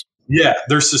juice. Yeah,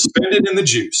 they're suspended in the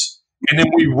juice. And then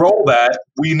we roll that.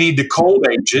 We need to cold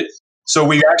age it. So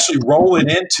we actually roll it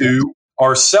into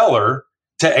our cellar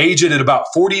to age it at about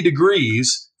 40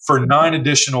 degrees for 9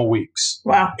 additional weeks.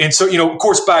 Wow. And so, of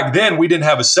course, back then we didn't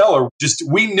have a cellar.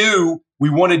 We knew we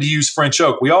wanted to use French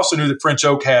oak. We also knew that French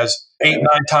oak has 8-9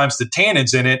 times the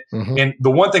tannins in it. Mm-hmm. And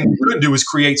the one thing we couldn't do is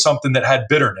create something that had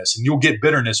bitterness, and you'll get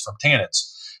bitterness from tannins.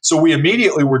 So we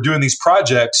immediately were doing these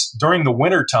projects during the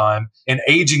winter time and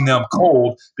aging them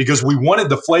cold because we wanted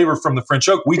the flavor from the French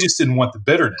oak. We just didn't want the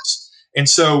bitterness. And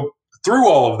so through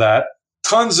all of that,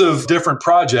 tons of different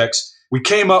projects, we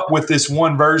came up with this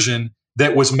one version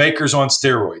that was Makers on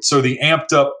steroids. So the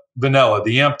amped up vanilla,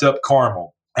 the amped up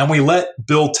caramel. And we let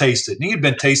Bill taste it. And he had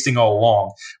been tasting all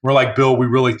along. We're like, Bill, we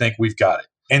really think we've got it.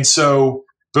 And so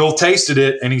Bill tasted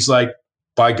it and he's like,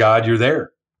 by God, you're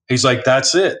there. He's like,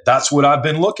 that's it. That's what I've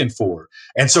been looking for.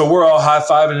 And so we're all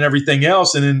high-fiving and everything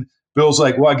else. And then Bill's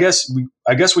like, well, I guess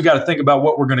we got to think about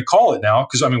what we're going to call it now.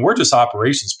 Because, we're just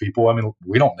operations people.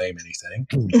 We don't name anything.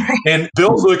 And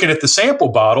Bill's looking at the sample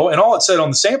bottle, and all it said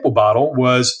on the sample bottle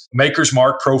was Maker's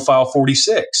Mark Profile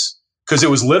 46. Because it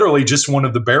was literally just one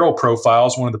of the barrel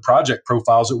profiles, one of the project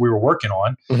profiles that we were working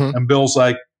on. Mm-hmm. And Bill's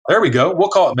like, there we go. We'll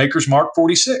call it Maker's Mark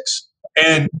 46.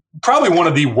 And probably one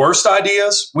of the worst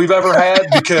ideas we've ever had,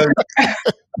 because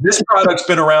this product's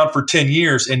been around for 10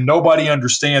 years and nobody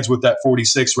understands what that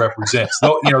 46 represents. They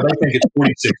think it's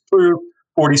 46 proof,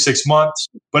 46 months,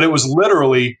 but it was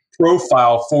literally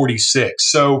Profile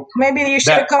 46. So maybe you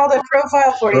should have called it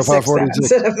Profile 46,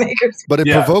 instead of Makers. But it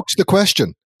provokes the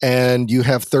question. And you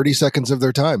have 30 seconds of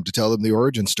their time to tell them the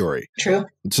origin story. True.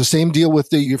 It's the same deal with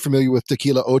you're familiar with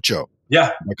Tequila Ocho.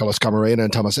 Yeah. Nicolas Camarena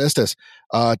and Thomas Estes.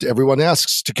 Everyone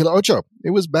asks, Tequila Ocho.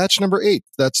 It was batch number 8.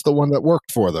 That's the one that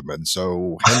worked for them. And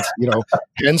so,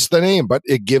 hence the name. But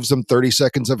it gives them 30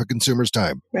 seconds of a consumer's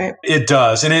time. Right. It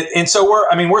does. And so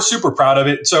we're super proud of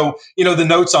it. So, the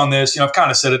notes on this, I've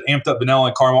kind of said it, amped up vanilla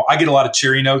and caramel. I get a lot of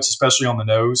cherry notes, especially on the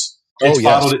nose. It's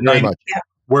bottled at 90. Yeah.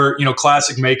 Where,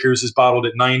 Classic Makers is bottled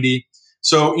at 90.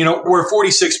 So, where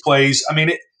 46 plays,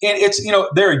 it's,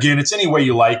 there again, it's any way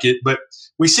you like it, but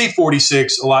we see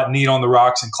 46 a lot neat on the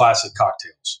rocks in classic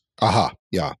cocktails. Aha.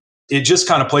 Yeah. It just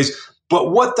kind of plays.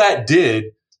 But what that did,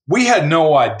 we had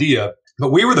no idea,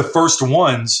 but we were the first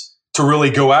ones to really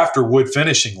go after wood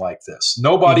finishing like this.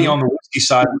 Nobody on the whiskey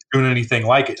side was doing anything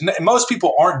like it. And most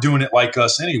people aren't doing it like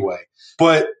us anyway.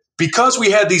 But because we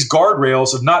had these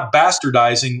guardrails of not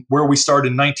bastardizing where we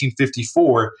started in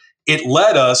 1954, it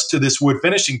led us to this wood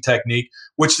finishing technique,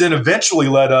 which then eventually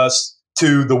led us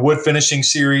to the wood finishing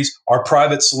series, our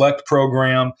private select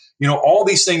program, all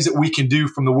these things that we can do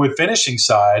from the wood finishing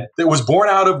side that was born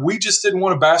out of, we just didn't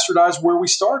want to bastardize where we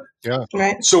started. Yeah.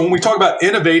 Right. So when we talk about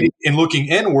innovating and looking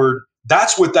inward,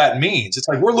 that's what that means. It's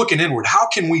like, we're looking inward. How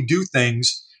can we do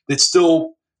things that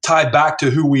still tie back to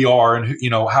who we are and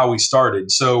how we started?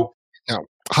 So now,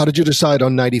 how did you decide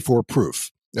on 94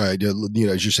 proof? As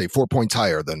you say, 4 points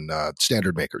higher than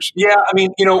standard Makers. Yeah,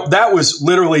 that was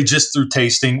literally just through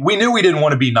tasting. We knew we didn't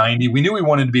want to be 90. We knew we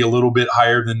wanted to be a little bit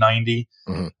higher than 90.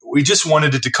 Mm-hmm. We just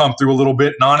wanted it to come through a little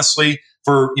bit. And honestly,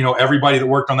 for everybody that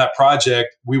worked on that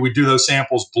project, we would do those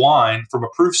samples blind from a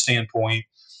proof standpoint.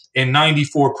 And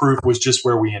 94 proof was just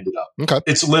where we ended up. Okay.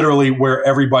 It's literally where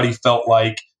everybody felt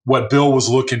like what Bill was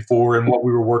looking for and what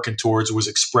we were working towards was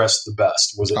expressed the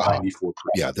best, was at 94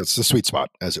 proof. Yeah, that's the sweet spot,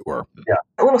 as it were. Yeah.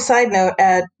 A little side note,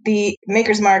 the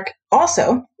Maker's Mark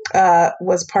also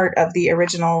was part of the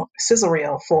original sizzle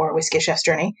reel for Whiskey Chef's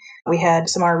Journey. We had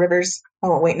Samara Rivers.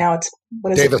 Oh, wait, now it's,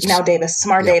 what is Davis. it? Now Davis.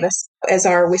 Samara Davis as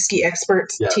our whiskey expert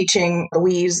teaching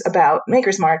Louise about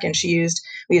Maker's Mark. And we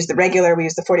used the regular, we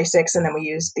used the 46, and then we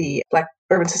used the Black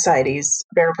Bourbon Society's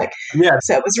barrel pick. Yeah.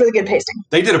 So it was really good tasting.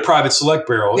 They did a private select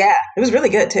barrel. Yeah, it was really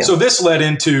good too. So this led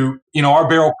into, our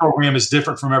barrel program is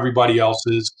different from everybody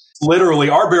else's. Literally,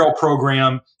 our barrel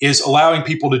program is allowing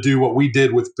people to do what we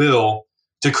did with Bill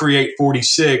to create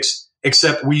 46,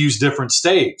 except we use different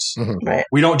staves. Mm-hmm. Right.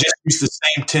 We don't just use the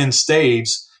same 10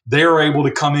 staves. They're able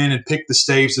to come in and pick the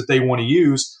staves that they want to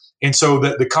use. And so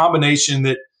the combination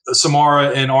that Samara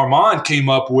and Armand came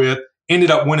up with ended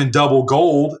up winning double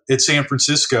gold at San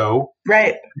Francisco.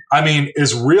 Right.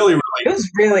 Is really, really It was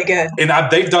really good. And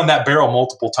they've done that barrel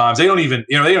multiple times. They don't even,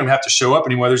 they don't even have to show up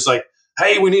anymore. There's like,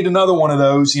 hey, we need another one of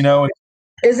those,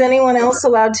 Is anyone else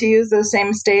allowed to use those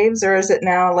same staves, or is it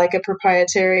now like a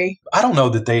proprietary? I don't know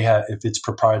that they have, if it's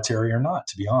proprietary or not,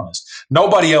 to be honest.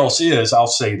 Nobody else is, I'll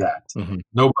say that. Mm-hmm.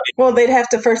 Nobody. Well, they'd have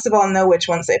to, first of all, know which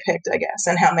ones they picked, I guess,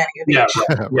 and how many of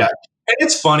each. Yeah. And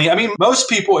it's funny. Most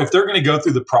people, if they're going to go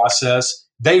through the process,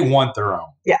 they want their own.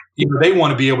 Yeah. They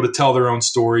want to be able to tell their own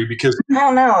story because I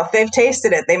don't know. If they've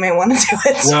tasted it, they may want to do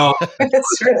it. Well,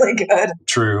 it's really good.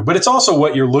 True. But it's also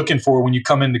what you're looking for when you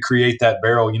come in to create that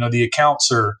barrel. The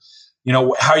accounts are,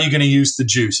 how are you going to use the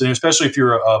juice? And especially if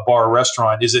you're a bar or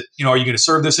restaurant, is it, are you going to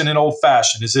serve this in an old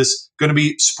fashioned? Is this going to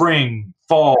be spring,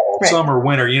 fall, summer,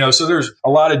 winter? So there's a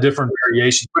lot of different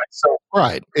variations. So,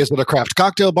 right. Is it a craft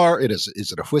cocktail bar? Is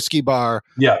it a whiskey bar?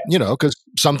 Yeah. Because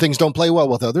some things don't play well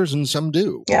with others and some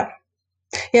do. Yeah.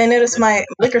 Yeah, I noticed my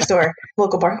liquor store,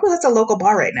 local bar. Well, that's a local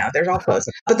bar right now. They're all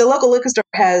closed. But the local liquor store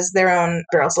has their own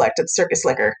barrel selected Circus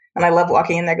liquor. And I love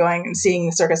walking in there going and seeing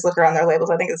the Circus liquor on their labels.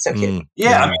 I think it's so cute.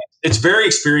 Yeah, I mean, it's very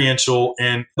experiential.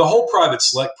 And the whole Private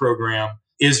Select program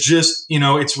is just,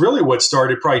 it's really what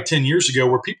started probably 10 years ago,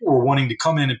 where people were wanting to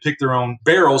come in and pick their own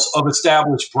barrels of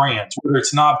established brands, whether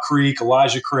it's Knob Creek,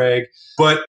 Elijah Craig.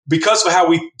 But because of how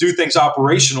we do things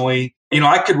operationally,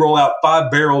 I could roll out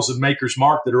 5 barrels of Maker's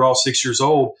Mark that are all 6 years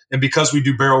old. And because we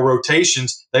do barrel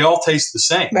rotations, they all taste the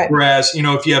same. Right. Whereas,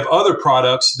 if you have other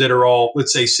products that are all,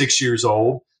 let's say, 6 years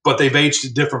old, but they've aged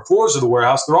at different floors of the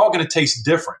warehouse, they're all going to taste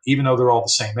different, even though they're all the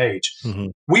same age. Mm-hmm.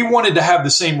 We wanted to have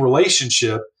the same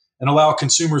relationship and allow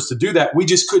consumers to do that. We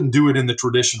just couldn't do it in the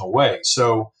traditional way.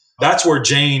 So that's where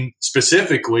Jane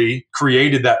specifically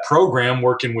created that program,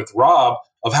 working with Rob,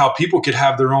 of how people could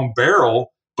have their own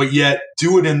barrel, but yet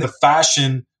do it in the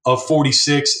fashion of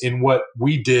 46 in what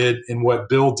we did and what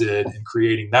Bill did in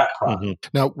creating that product.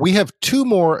 Mm-hmm. Now, we have 2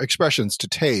 more expressions to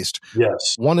taste.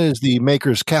 Yes. One is the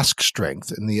Maker's Cask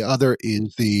Strength, and the other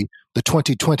is the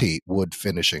 2020 wood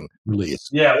finishing release.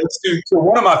 Yeah, let's do. So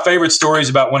one of my favorite stories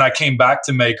about when I came back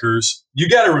to Makers, you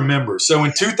got to remember. So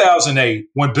in 2008,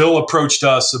 when Bill approached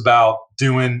us about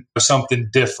doing something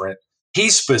different, he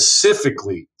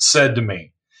specifically said to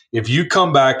me, if you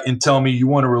come back and tell me you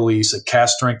want to release a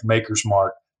cast strength Maker's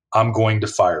Mark, I'm going to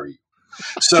fire you.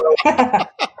 So,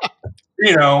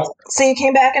 So you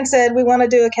came back and said, we want to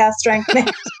do a cast strength.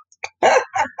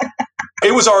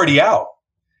 It was already out.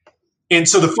 And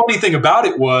so the funny thing about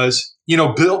it was,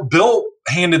 Bill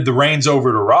handed the reins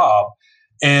over to Rob,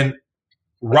 and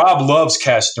Rob loves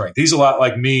cast strength. He's a lot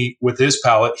like me with his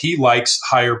palate. He likes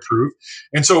higher proof.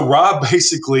 And so Rob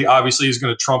basically, obviously, is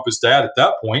going to trump his dad at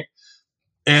that point.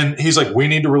 And he's like, we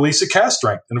need to release a cast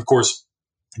strength. And of course,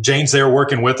 Jane's there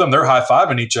working with them. They're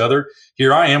high-fiving each other.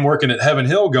 Here I am working at Heaven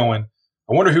Hill going,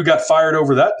 I wonder who got fired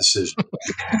over that decision.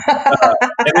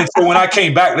 And then so when I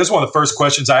came back, this is one of the first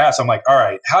questions I asked. I'm like, all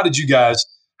right, how did you get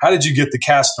the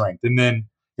cast strength? And then,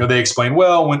 they explained,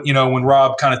 well, when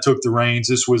Rob kind of took the reins,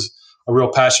 this was a real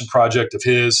passion project of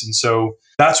his. And so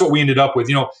that's what we ended up with.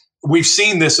 We've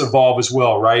seen this evolve as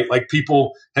well, right? Like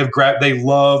people have they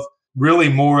love really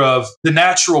more of the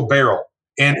natural barrel.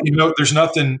 And, there's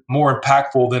nothing more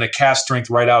impactful than a cast strength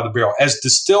right out of the barrel. As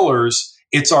distillers,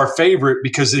 it's our favorite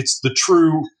because it's the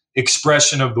true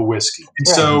expression of the whiskey. And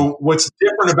so what's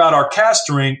different about our cast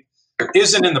strength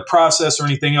isn't in the process or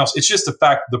anything else. It's just the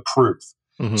fact of the proof.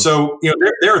 Mm-hmm. So,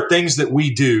 there are things that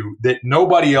we do that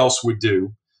nobody else would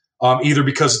do, either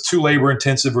because it's too labor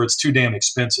intensive or it's too damn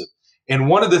expensive. And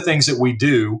one of the things that we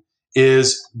do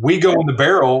is we go in the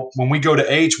barrel, when we go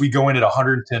to age, we go in at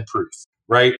 110 proof,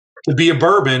 right? To be a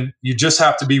bourbon, you just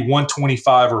have to be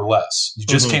 125 or less. You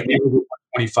just can't be over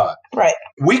 125. Right.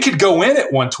 We could go in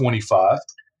at 125.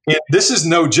 And this is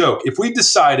no joke. If we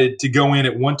decided to go in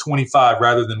at 125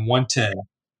 rather than 110,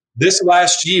 this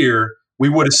last year, we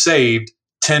would have saved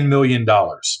 $10 million.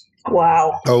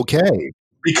 Wow. Okay.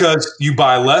 Because you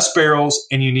buy less barrels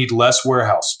and you need less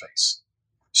warehouse space.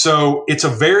 So it's a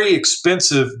very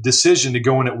expensive decision to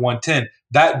go in at 110.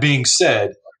 That being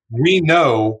said, we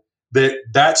know that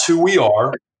that's who we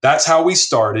are. That's how we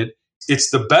started. It's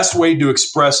the best way to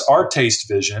express our taste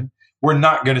vision. We're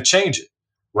not going to change it,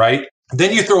 right?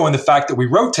 Then you throw in the fact that we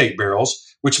rotate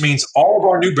barrels, which means all of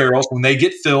our new barrels, when they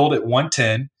get filled at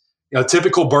 110, a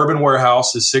typical bourbon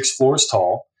warehouse is 6 floors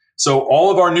tall. So all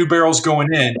of our new barrels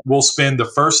going in, we'll spend the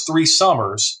first 3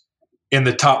 summers in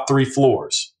the top 3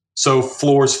 floors. So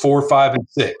floors 4, 5, and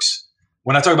 6.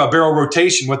 When I talk about barrel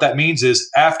rotation, what that means is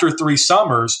after 3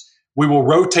 summers, we will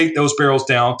rotate those barrels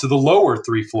down to the lower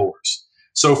 3 floors.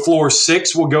 So floor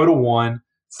 6 will go to 1,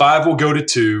 5 will go to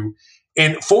 2,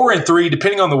 and 4 and 3,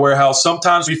 depending on the warehouse,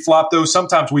 sometimes we flop those,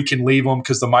 sometimes we can leave them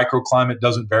because the microclimate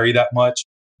doesn't vary that much.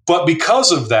 But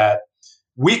because of that,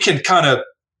 we can kind of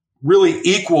really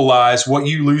equalize what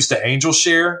you lose to angel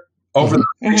share over the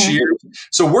 6 years.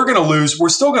 So we're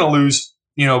still going to lose,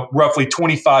 roughly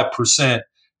 25%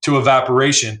 to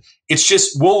evaporation. It's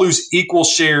just we'll lose equal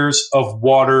shares of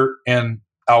water and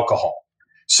alcohol.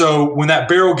 So when that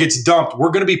barrel gets dumped, we're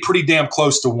going to be pretty damn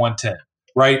close to 110,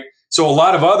 right? So a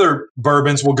lot of other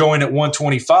bourbons will go in at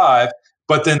 125,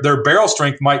 but then their barrel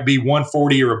strength might be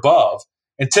 140 or above.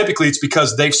 And typically it's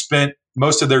because they've spent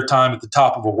most of their time at the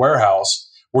top of a warehouse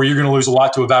where you're going to lose a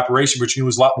lot to evaporation, but you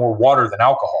lose a lot more water than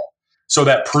alcohol. So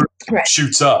that proof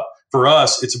shoots up. For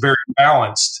us, it's very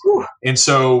balanced. Ooh. And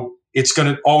so it's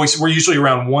going to always, we're usually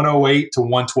around 108 to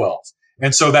 112.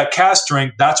 And so that cask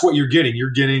strength, that's what you're getting.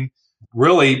 You're getting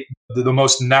really the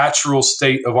most natural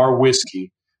state of our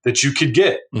whiskey that you could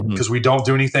get, because we don't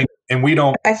do anything, and we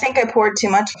don't. I think I poured too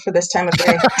much for this time of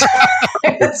day.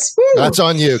 That's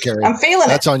on you, Carrie. I'm feeling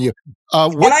That's on you.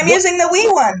 And I'm using the wee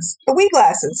ones, the wee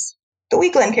glasses, the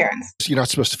wee Glencairns. You're not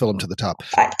supposed to fill them to the top.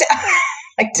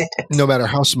 I did it. No matter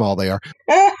how small they are.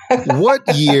 What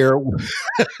year?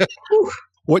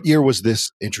 What year was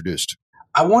this introduced?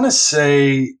 I want to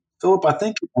say, Philip, I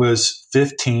think it was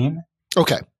 15.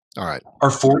 Okay. All right.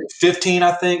 Or 15,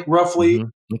 I think, roughly.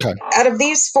 Okay. Out of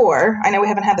these four, I know we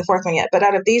haven't had the fourth one yet, but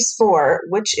out of these four,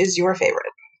 which is your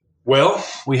favorite? Well,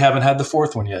 we haven't had the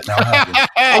fourth one yet. Now, have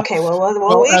we? Okay, well,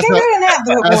 we can go and have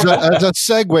the as a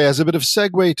segue, as a bit of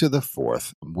segue to the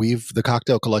fourth, the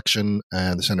Cocktail Collection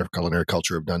and the Center for Culinary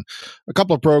Culture have done a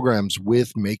couple of programs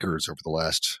with makers over the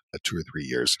last 2 or 3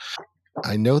 years.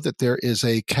 I know that there is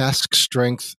a cask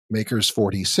strength Makers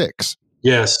 46.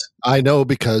 Yes. I know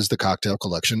because the Cocktail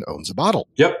Collection owns a bottle.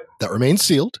 Yep. That remains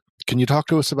sealed. Can you talk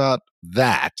to us about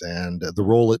that and the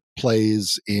role it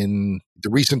plays in the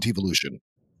recent evolution?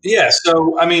 Yeah.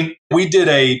 So, I mean, we did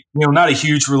not a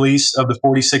huge release of the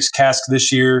 46 cask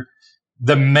this year.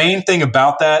 The main thing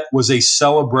about that was a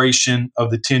celebration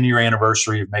of the 10-year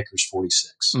anniversary of Makers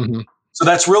 46. So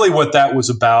that's really what that was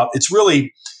about.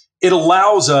 It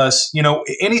allows us,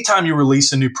 anytime you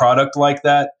release a new product like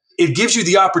that, it gives you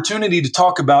the opportunity to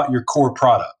talk about your core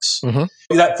products.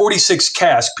 That 46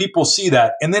 cask, people see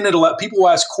that, and then people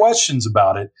ask questions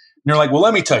about it. And you're like, well,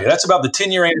 let me tell you, that's about the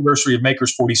 10-year anniversary of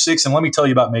Makers 46, and let me tell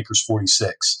you about Makers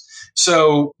 46.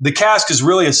 So the cask is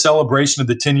really a celebration of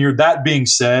the 10-year. That being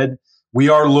said, we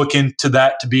are looking to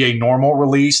that to be a normal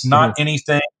release, not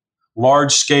anything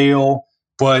large scale,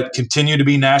 but continue to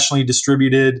be nationally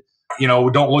distributed.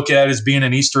 Don't look at it as being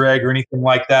an Easter egg or anything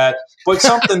like that, but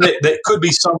something that could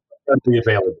be something that be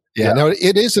available. Yeah. Now,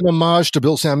 it is an homage to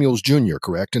Bill Samuels Jr.,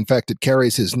 correct? In fact, it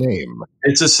carries his name.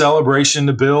 It's a celebration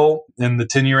to Bill in the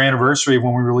 10-year anniversary of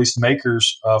when we released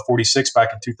Makers 46 back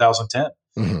in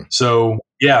 2010. So,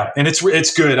 yeah, and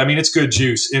it's good. I mean, it's good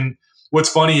juice. And what's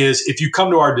funny is if you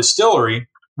come to our distillery,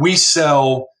 we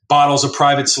sell bottles of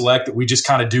Private Select that we just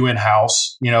kind of do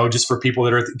in-house, just for people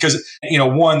that are, because,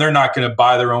 one, they're not going to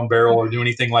buy their own barrel or do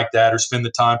anything like that or spend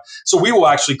the time. So we will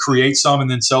actually create some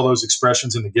and then sell those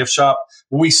expressions in the gift shop.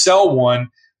 We sell one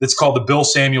that's called the Bill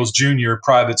Samuels Jr.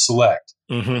 Private Select.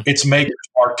 It's Maker's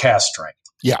Mark cask strength.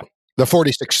 Yeah. The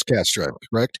 46 cask strength,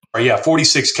 correct? Yeah,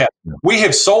 46 cask. We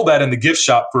have sold that in the gift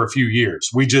shop for a few years.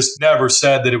 We just never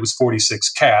said that it was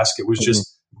 46 cask. It was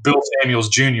just Bill Samuels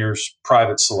Jr.'s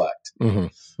Private Select.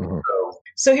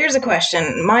 So here's a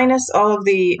question, minus all of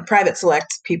the Private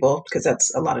Select people, because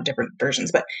that's a lot of different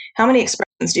versions, but how many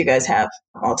expressions do you guys have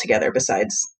altogether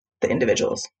besides the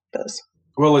individuals?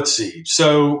 Well, let's see.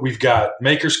 So we've got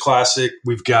Makers Classic,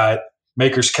 we've got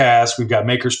Makers Cask, we've got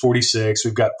Makers 46,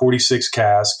 we've got 46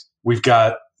 Cask, we've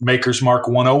got Makers Mark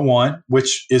 101,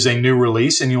 which is a new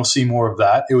release, and you'll see more of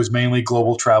that. It was mainly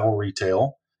global travel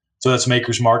retail. So that's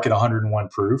Maker's Mark at 101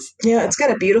 proof. Yeah, it's got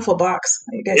a beautiful box.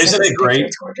 You guys Isn't it great?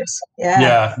 It's gorgeous. Yeah.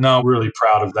 Yeah, no, really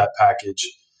proud of that package.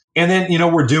 And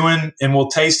then, we're doing, and we'll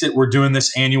taste it, we're doing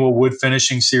this annual wood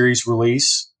finishing series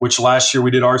release, which last year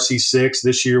we did RC6.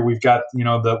 This year we've got,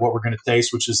 what we're going to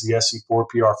taste, which is the SC4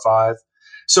 PR5.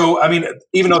 So, I mean,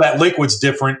 even though that liquid's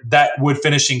different, that wood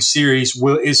finishing series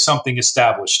is something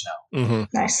established now.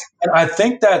 Nice. And I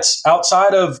think that's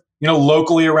outside of,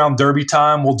 locally around Derby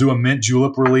time, we'll do a mint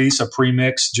julep release, a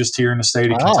premix just here in the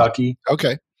state of Kentucky.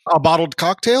 Okay. A bottled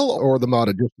cocktail or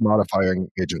just modifying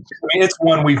agents? I mean, it's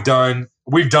one we've done.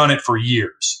 We've done it for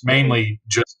years, mainly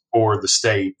just for the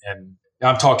state. And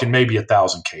I'm talking maybe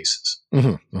 1,000 cases.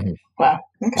 Wow.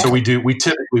 Okay. So we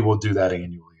typically will do that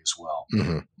annually as well.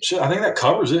 I think that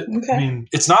covers it. Okay. I mean,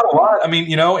 it's not a lot. I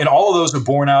mean, and all of those are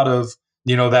born out of,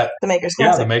 that. The Maker's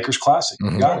Classic. Yeah, the Maker's Classic.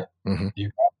 You got it. You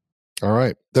got it. All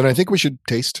right. Then I think we should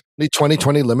taste the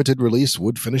 2020 limited release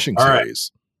wood finishing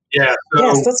series. Yeah.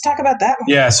 Yes, let's talk about that one.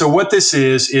 Yeah. So what this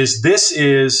is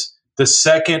the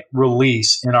second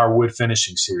release in our wood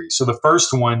finishing series. So the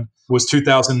first one was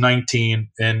 2019,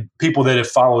 and people that have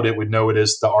followed it would know it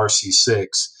as the RC6.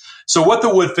 So what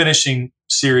the wood finishing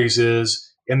series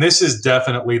is, and this is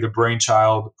definitely the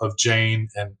brainchild of Jane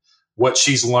and what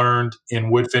she's learned in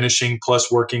wood finishing,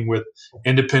 plus working with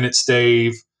Independent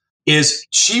Stave, is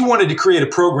she wanted to create a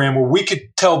program where we could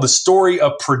tell the story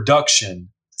of production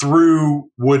through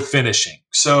wood finishing.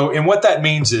 So, and what that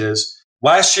means is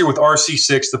last year with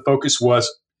RC6, the focus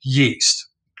was yeast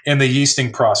and the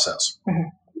yeasting process.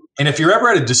 And if you're ever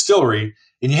at a distillery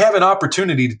and you have an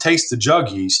opportunity to taste the jug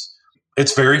yeast,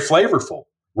 it's very flavorful,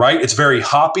 right? It's very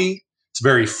hoppy. It's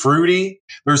very fruity.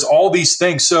 There's all these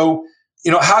things. So,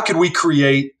 how could we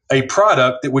create a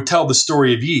product that would tell the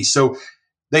story of yeast? So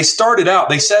they set out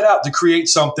to create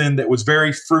something that was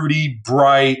very fruity,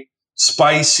 bright,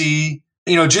 spicy,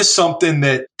 just something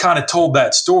that kind of told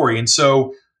that story. And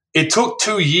so it took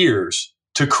 2 years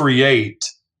to create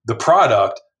the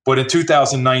product. But in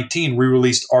 2019, we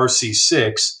released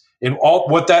RC6. And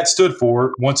what that stood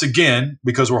for, once again,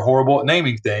 because we're horrible at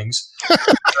naming things,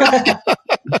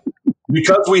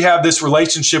 because we have this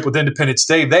relationship with Independent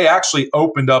Stave, they actually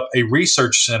opened up a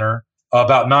research center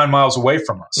about 9 miles away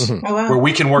from us, Oh, wow. where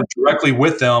we can work directly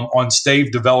with them on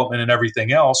stave development and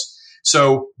everything else.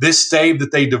 So this stave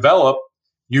that they developed,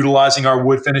 utilizing our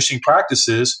wood finishing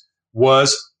practices,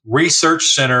 was Research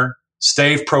Center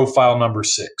Stave Profile number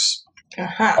 6,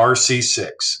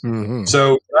 RC6. Mm-hmm.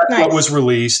 So that's Nice. what was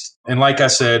released. And like I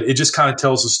said, it just kind of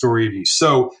tells the story of yeast.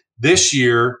 So this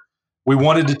year, we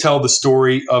wanted to tell the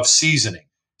story of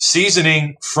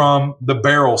seasoning from the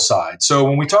barrel side. So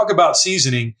when we talk about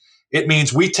seasoning, it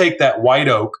means we take that white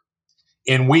oak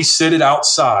and we sit it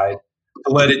outside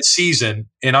to let it season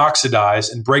and oxidize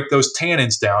and break those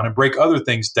tannins down and break other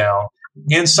things down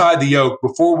inside the oak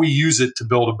before we use it to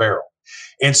build a barrel.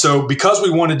 And so because we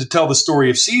wanted to tell the story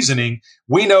of seasoning,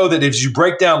 we know that as you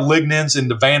break down lignans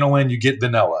into vanillin, you get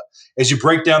vanilla. As you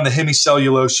break down the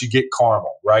hemicellulose, you get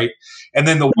caramel, right? And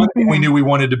then the one thing we knew we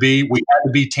wanted to be, we had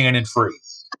to be tannin free,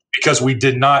 because we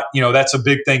did not, that's a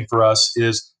big thing for us,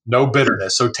 is no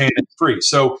bitterness, so tannin free.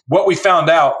 So what we found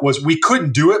out was we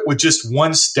couldn't do it with just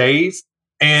one stave.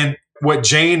 And what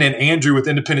Jane and Andrew with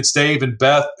Independent Stave and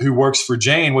Beth, who works for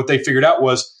Jane, what they figured out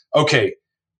was, okay,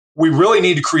 we really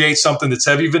need to create something that's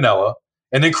heavy vanilla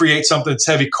and then create something that's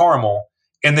heavy caramel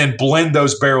and then blend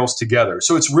those barrels together.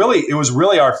 So it was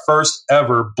really our first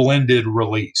ever blended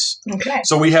release. Okay.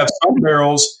 So we have some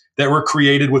barrels that were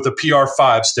created with a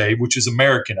PR5 stave, which is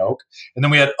American oak. And then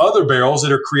we had other barrels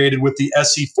that are created with the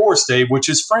SC4 stave, which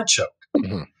is French oak.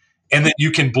 Mm-hmm. And then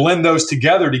you can blend those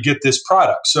together to get this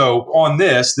product. So on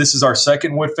this is our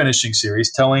second wood finishing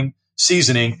series, telling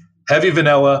seasoning, heavy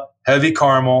vanilla, heavy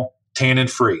caramel, tannin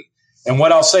free. And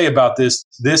what I'll say about this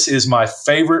is my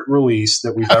favorite release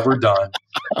that we've ever done,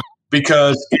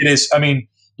 because it is,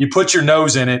 you put your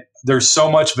nose in it, there's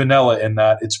so much vanilla in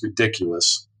that, it's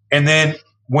ridiculous. And then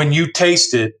when you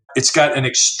taste it, it's got an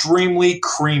extremely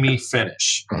creamy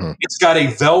finish. Mm-hmm. It's got a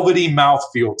velvety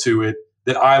mouthfeel to it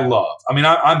that I love.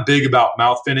 I'm big about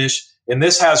mouth finish, and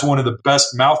this has one of the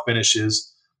best mouth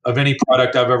finishes of any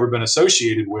product I've ever been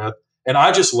associated with. And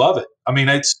I just love it.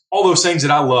 It's all those things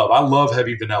that I love. I love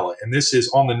heavy vanilla. And this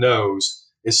is on the nose,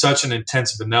 is such an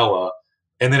intense vanilla.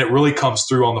 And then it really comes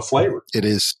through on the flavor. It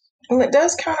is. Well, it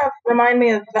does kind of remind me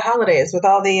of the holidays with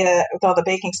all the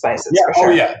baking spices. Yeah. For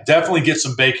sure. Oh, yeah. Definitely get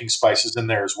some baking spices in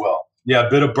there as well. Yeah. A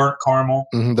bit of burnt caramel.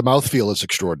 Mm-hmm. The mouthfeel is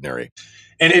extraordinary.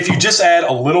 And if you just add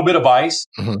a little bit of ice.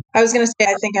 Mm-hmm. I was going to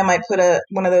say, I think I might put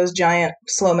one of those giant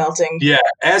slow melting. Yeah.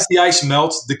 As the ice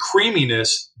melts, the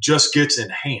creaminess just gets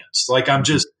enhanced. Like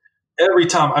every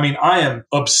time, I am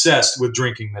obsessed with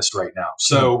drinking this right now.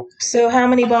 So how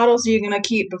many bottles are you going to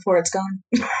keep before it's gone?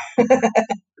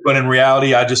 But in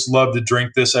reality, I just love to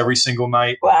drink this every single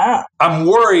night. Wow. I'm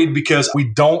worried because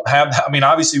we don't have,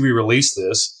 obviously we released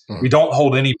this. We don't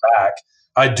hold any back.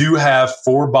 I do have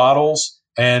 4 bottles.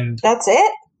 And that's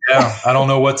it? Yeah, I don't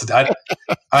know what to do.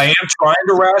 I am trying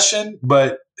to ration,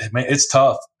 but it's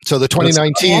tough. So the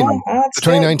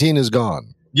 2019 is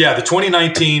gone. Yeah, the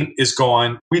 2019 is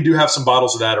gone. We do have some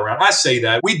bottles of that around. I say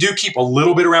that. We do keep a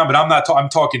little bit around, but I'm not I'm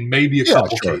talking maybe a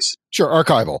couple cases. Sure,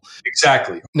 archival.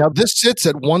 Exactly. Now this sits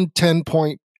at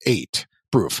 110.8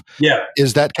 proof. Yeah.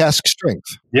 Is that cask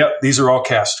strength? Yep, these are all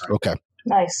cask strength. Okay.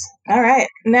 Nice. All right.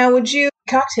 Now, would you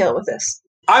cocktail with this?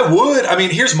 I would.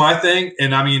 Here's my thing.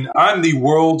 And I'm the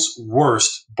world's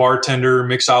worst bartender,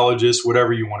 mixologist,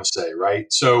 whatever you want to say,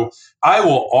 right? So I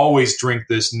will always drink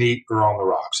this neat or on the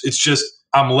rocks. It's just,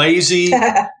 I'm lazy.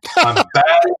 I'm bad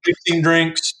at mixing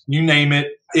drinks. You name it.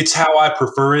 It's how I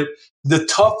prefer it. The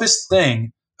toughest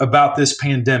thing about this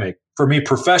pandemic for me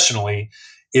professionally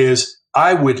is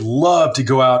I would love to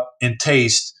go out and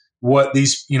taste what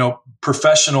these,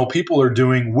 professional people are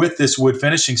doing with this wood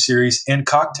finishing series in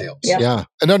cocktails. Yep. Yeah.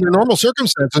 And under normal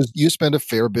circumstances, you spend a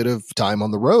fair bit of time on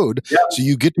the road. Yep. So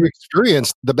you get to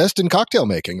experience the best in cocktail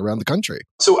making around the country.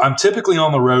 So I'm typically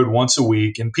on the road once a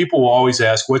week, and people will always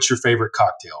ask, what's your favorite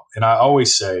cocktail? And I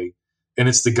always say, and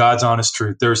it's the God's honest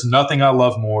truth, there's nothing I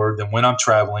love more than when I'm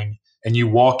traveling and you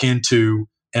walk into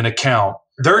an account.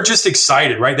 They're just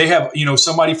excited, right? They have,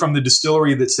 somebody from the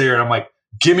distillery that's there, and I'm like,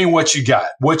 give me what you got.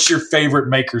 What's your favorite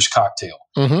maker's cocktail?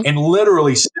 Mm-hmm. And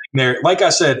literally sitting there, like I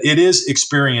said, it is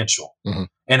experiential. Mm-hmm.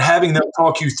 And having them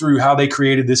talk you through how they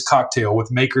created this cocktail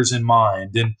with makers in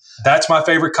mind. And that's my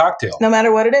favorite cocktail. No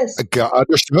matter what it is.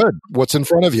 Understood. What's in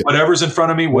front of you? Whatever's in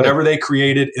front of me, whatever they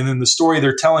created, and then the story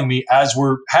they're telling me as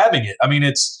we're having it. I mean,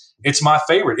 it's my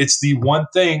favorite. It's the one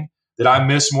thing that I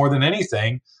miss more than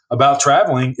anything about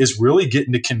traveling is really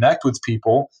getting to connect with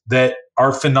people that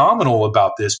are phenomenal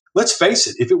about this. Let's face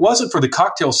it, if it wasn't for the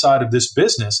cocktail side of this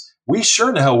business, we sure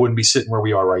in the hell wouldn't be sitting where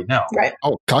we are right now. Right.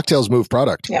 Oh, cocktails move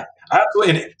product. Yeah.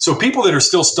 Absolutely. And so people that are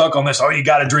still stuck on this, you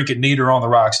got to drink it neat or on the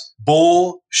rocks.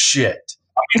 Bullshit.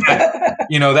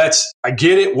 I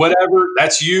get it, whatever,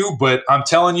 that's you. But I'm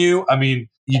telling you, I mean,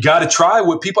 you got to try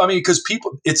what people, because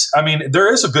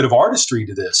there is a bit of artistry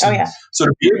to this. Oh, yeah. So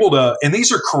to be able to, and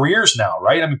these are careers now,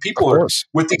 right? I mean, people are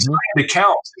with these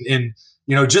accounts and,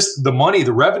 just the money,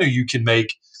 the revenue you can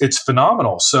make, it's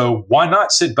phenomenal. So why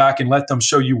not sit back and let them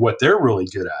show you what they're really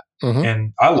good at? Mm-hmm.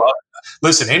 And I love it.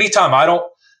 Listen, anytime I don't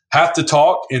have to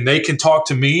talk and they can talk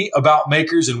to me about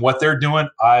makers and what they're doing,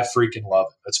 I freaking love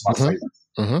it. That's my favorite.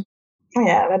 Mm-hmm.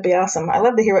 Yeah, that'd be awesome. I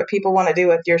love to hear what people want to do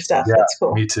with your stuff. Yeah, that's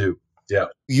cool. Me too. Yeah.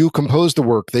 You compose the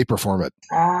work, they perform it.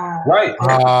 Right.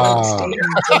 Absolutely.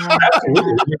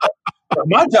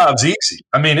 My job's easy.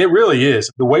 I mean, it really is.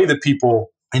 The way that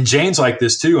people, and Jane's like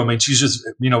this too. I mean, she's just,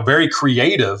 very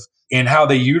creative in how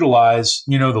they utilize,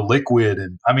 the liquid.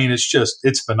 And I mean,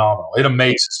 it's phenomenal. It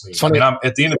amazes me. Funny. I mean,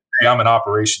 at the end of the day, I'm an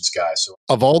operations guy. So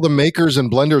of all the makers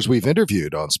and blenders we've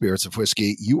interviewed on Spirits of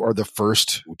Whiskey, you are the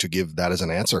first to give that as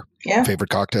an answer. Yeah. Favorite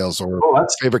cocktails or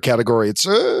that's favorite category. It's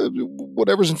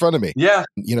whatever's in front of me. Yeah.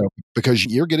 Because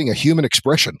you're getting a human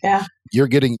expression. Yeah. You're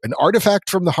getting an artifact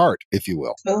from the heart, if you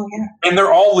will. Oh, yeah. And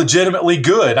they're all legitimately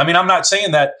good. I mean, I'm not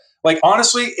saying that. Like,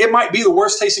 honestly, it might be the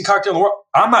worst tasting cocktail in the world.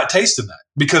 I'm not tasting that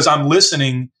because I'm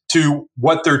listening to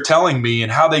what they're telling me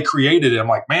and how they created it. I'm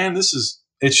like, man, it's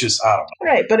just, I don't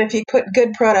know. Right. But if you put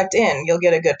good product in, you'll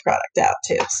get a good product out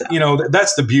too. So,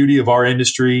 that's the beauty of our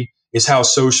industry is how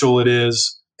social it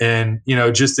is. And,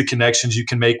 just the connections you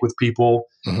can make with people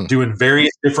doing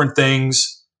various different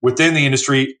things within the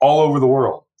industry all over the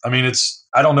world. I mean,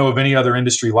 I don't know of any other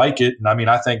industry like it. And I mean,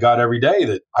 I thank God every day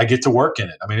that I get to work in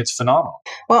it. I mean, it's phenomenal.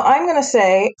 Well, I'm going to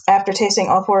say after tasting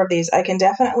all 4 of these, I can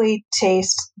definitely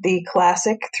taste the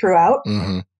classic throughout.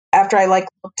 Mm-hmm. After I looked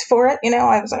for it,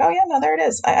 I was like, oh yeah, no, there it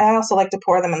is. I also like to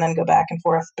pour them and then go back and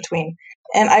forth between.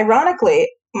 And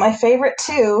ironically, my favorite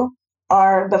 2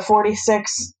 are the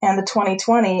 46 and the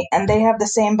 2020, and they have the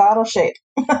same bottle shape.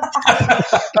 So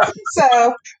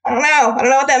I don't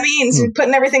know what that means. You're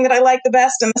putting everything that I like the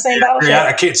best in the same bottle shape.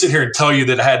 I can't sit here and tell you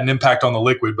that it had an impact on the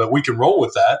liquid, but we can roll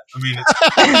with that. I mean,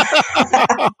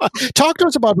 talk to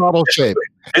us about bottle shape.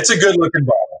 It's a good looking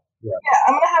bottle. Yeah,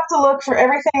 I'm going to have to look for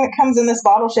everything that comes in this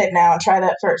bottle shape now and try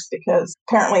that first, because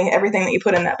apparently everything that you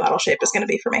put in that bottle shape is going to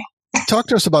be for me. Talk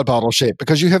to us about bottle shape,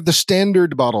 because you have the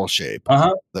standard bottle shape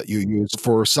that you use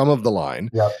for some of the line,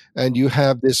 yep. And you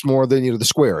have this more than the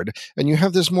squared, and you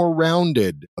have this more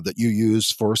rounded that you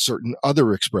use for certain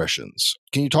other expressions.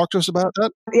 Can you talk to us about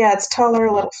that? Yeah, it's taller,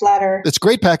 a little flatter. It's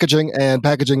great packaging, and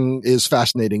packaging is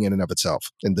fascinating in and of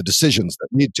itself, and the decisions that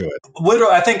lead to it.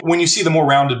 Literally, I think when you see the more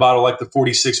rounded bottle, like the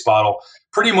 46 bottle,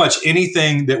 pretty much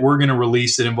anything that we're going to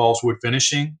release that involves wood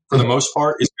finishing, for the most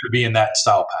part, is going to be in that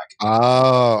style package.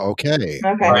 Oh, okay. Okay.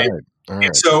 All right.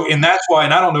 And that's why,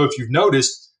 and I don't know if you've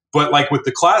noticed, but like with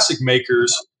the classic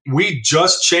makers, we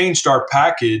just changed our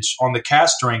package on the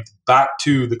cast strength back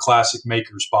to the classic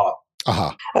makers bottle.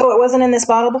 Uh-huh. Oh, it wasn't in this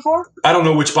bottle before? I don't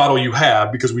know which bottle you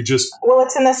have because we just... Well,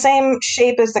 it's in the same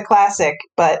shape as the classic,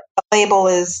 but the label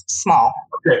is small.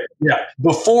 Okay, yeah.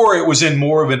 Before it was in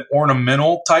more of an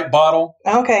ornamental type bottle.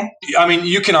 Okay. I mean,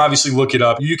 you can obviously look it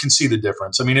up. You can see the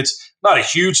difference. I mean, it's not a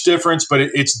huge difference, but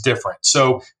it's different.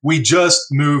 So we just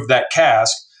moved that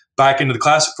cask back into the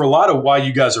classic for a lot of why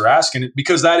you guys are asking it,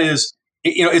 because that is,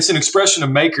 it's an expression of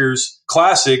makers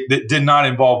classic that did not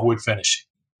involve wood finishing.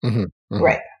 Mm-hmm. Mm-hmm.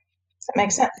 Right. That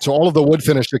makes sense. So all of the wood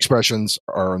finished expressions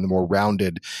are in the more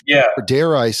rounded, or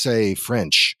dare I say,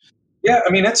 French. Yeah,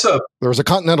 I mean, there's a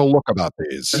continental look about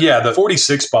these. Yeah, the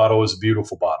 46 bottle is a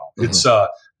beautiful bottle. Mm-hmm. It's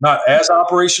not as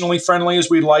operationally friendly as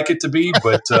we'd like it to be,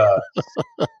 but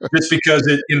just because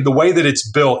the way that it's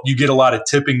built, you get a lot of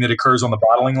tipping that occurs on the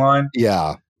bottling line.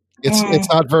 Yeah. It's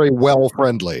not very well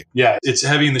friendly. Yeah, it's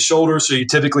heavy in the shoulder, so you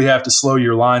typically have to slow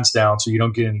your lines down so you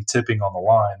don't get any tipping on the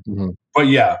line. Mm-hmm. But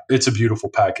yeah, it's a beautiful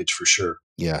package for sure.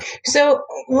 Yeah. So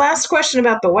last question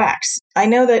about the wax. I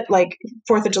know that like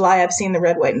 4th of July, I've seen the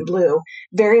red, white, and blue.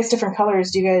 Various different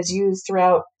colors do you guys use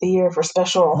throughout the year for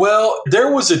special? Well,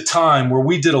 there was a time where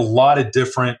we did a lot of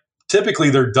different Typically,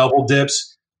 they're double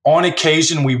dips. On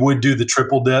occasion, we would do the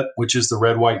triple dip, which is the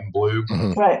red, white, and blue.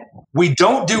 Mhm. Right. We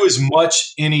don't do as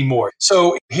much anymore.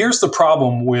 So here's the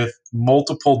problem with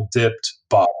multiple dipped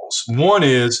bottles. One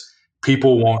is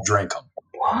people won't drink them.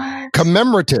 What?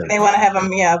 Commemorative. They want to have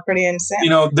them, pretty insane. You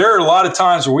know, there are a lot of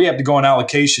times where we have to go on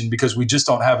allocation because we just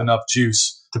don't have enough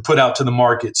juice to put out to the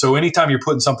market. So anytime you're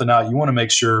putting something out, you want to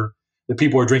make sure that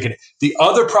people are drinking it. The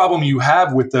other problem you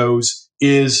have with those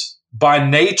is by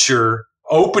nature,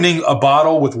 opening a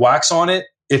bottle with wax on it,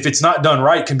 if it's not done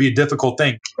right, can be a difficult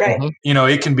thing. Right. Mhm. You know,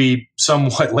 it can be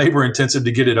somewhat labor intensive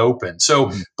to get it open.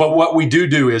 So, but what we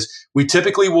do is we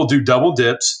typically will do double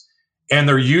dips, and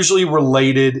they're usually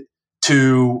related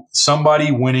to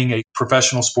somebody winning a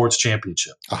professional sports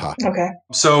championship. Uh-huh. Okay.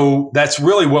 So that's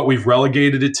really what we've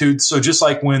relegated it to. So just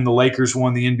like when the Lakers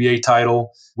won the NBA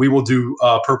title, we will do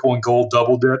purple and gold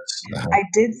double dips. I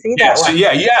did see Yeah, that so one.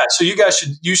 yeah. So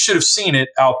you should have seen it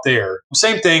out there.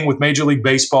 Same thing with Major League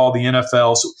Baseball, the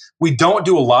NFL. So we don't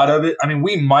do a lot of it. I mean,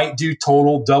 we might do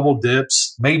total double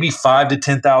dips, maybe 5,000 to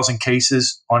 10,000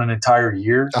 cases on an entire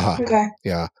year. Uh-huh. Okay.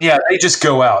 Yeah. Yeah, they just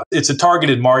go out. It's a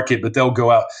targeted market, but they'll go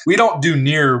out. We don't do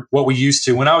near what we used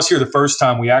to. When I was here the first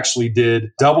time, we actually did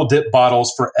double dip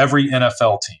bottles for every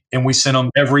NFL team, and we sent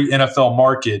them every NFL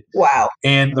market. Wow.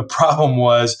 And the problem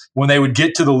was when they would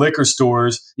get to the liquor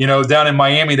stores, you know, down in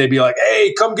Miami, they'd be like,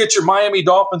 hey, come get your Miami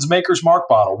Dolphins Maker's Mark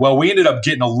bottle. Well, we ended up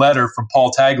getting a letter from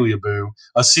Paul Tagliabue,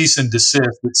 a cease and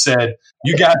desist that said,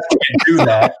 you guys can't do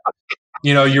that.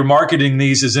 You know, you're marketing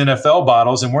these as NFL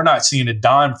bottles and we're not seeing a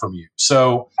dime from you.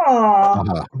 So, Aw.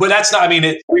 Uh-huh. but that's not, I mean,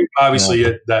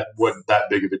 that wasn't that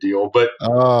big of a deal, but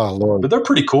Oh, Lord. they're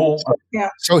pretty cool.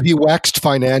 So he waxed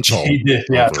financial. He did.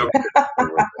 Yeah.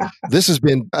 This has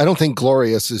been, I don't think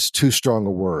glorious is too strong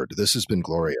a word. This has been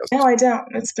glorious. No, I don't.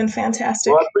 It's been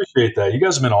fantastic. Well, I appreciate that. You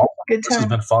guys have been awesome. Good This has time.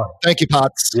 been fun. Thank you,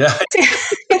 Potts. Yeah.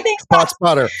 Thanks. Potts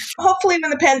Potter. Hopefully, when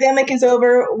the pandemic is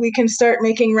over, we can start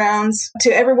making rounds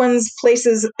to everyone's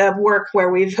places of work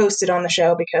where we've hosted on the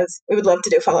show, because we would love to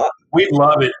do follow up. We'd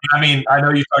love it. I mean, I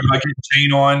know you're talking about getting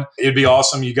Jane on. It'd be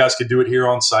awesome. You guys could do it here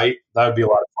on site. That would be a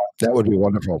lot of fun. That would be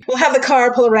wonderful. We'll have the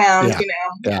car pull around, Yeah.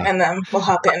 Yeah. and then we'll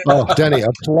hop in. Oh, Denny, a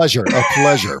pleasure. A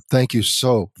pleasure. Thank you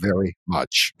so very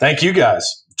much. Thank you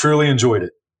guys. Truly enjoyed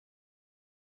it.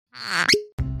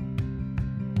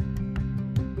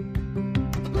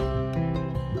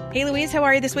 Hey, Louise, how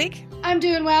are you this week? I'm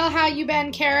doing well. How you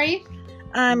been, Carrie?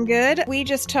 I'm good. We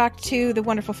just talked to the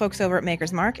wonderful folks over at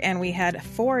Maker's Mark, and we had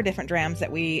 4 different drams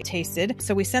that we tasted.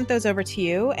 So we sent those over to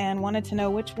you and wanted to know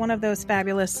which one of those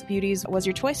fabulous beauties was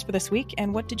your choice for this week,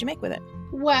 and what did you make with it?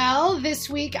 Well, this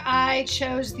week I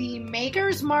chose the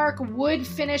Maker's Mark Wood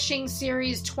Finishing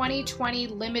Series 2020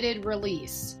 limited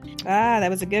release. Ah, that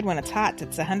was a good one. It's hot.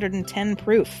 It's 110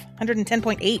 proof,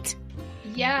 110.8.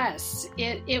 Yes,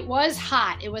 it was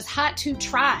hot. It was hot to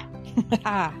try.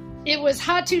 Ah. It was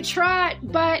hot to try,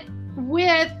 but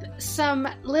with some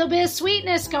little bit of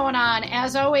sweetness going on,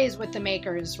 as always with the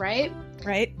Makers, right?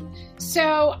 Right?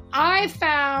 So I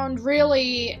found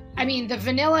really, I mean, the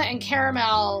vanilla and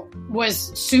caramel was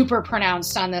super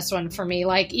pronounced on this one for me,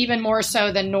 like even more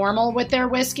so than normal with their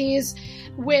whiskeys,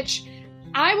 which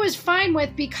I was fine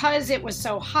with because it was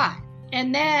so hot.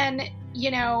 And then,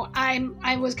 you know,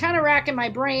 I was kind of racking my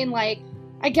brain like,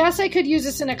 I guess I could use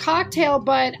this in a cocktail,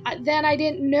 but then I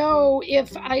didn't know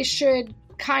if I should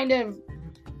kind of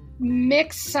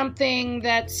mix something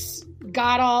that's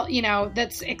got all, you know,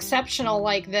 that's exceptional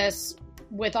like this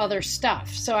with other stuff.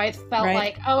 So I felt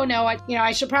like, oh no,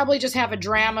 I should probably just have a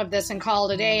dram of this and call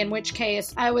it a day, in which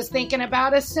case I was thinking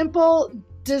about a simple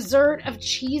dessert of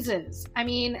cheeses. I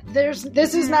mean, this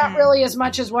is not really as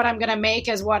much as what I'm going to make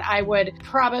as what I would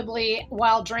probably,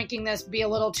 while drinking this, be a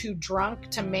little too drunk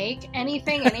to make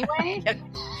anything anyway.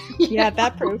 Yeah,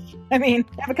 that proof. I mean,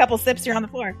 have a couple sips, you're on the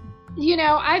floor. You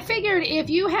know, I figured if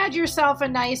you had yourself a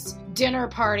nice dinner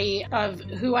party of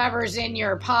whoever's in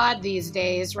your pod these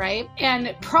days, right?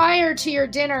 And prior to your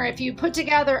dinner, if you put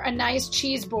together a nice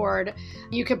cheese board,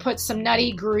 you could put some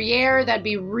nutty Gruyere. That'd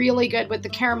be really good with the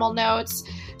caramel notes.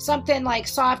 Something like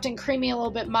soft and creamy, a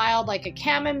little bit mild, like a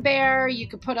camembert. You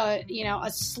could put a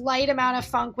slight amount of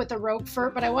funk with a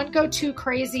Roquefort, but I wouldn't go too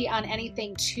crazy on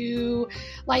anything too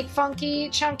like funky,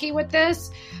 chunky with this.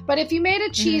 But if you made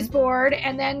a cheese board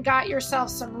and then got yourself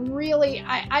some really,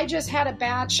 I just had a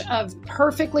batch of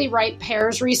perfectly ripe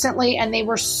pears recently, and they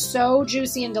were so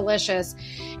juicy and delicious.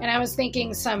 And I was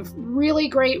thinking some really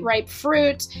great ripe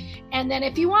fruit. And then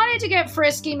if you wanted to get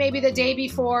frisky, maybe the day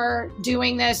before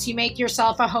doing this, you make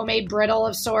yourself a homemade brittle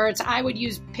of sorts. I would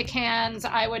use pecans.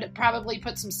 I would probably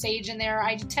put some sage in there.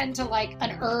 I tend to like an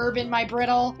herb in my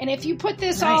brittle. And if you put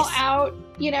this all out,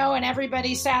 you know, and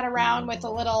everybody sat around with a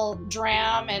little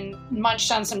dram and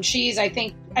munched on some cheese, I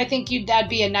think that'd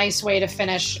be a nice way to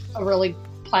finish a really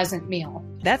pleasant meal.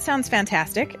 That sounds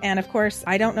fantastic. And of course,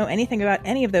 I don't know anything about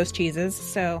any of those cheeses,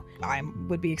 so I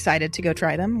would be excited to go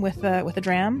try them with a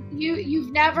dram.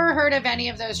 You've never heard of any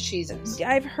of those cheeses?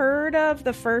 I've heard of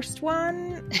the first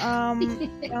one. I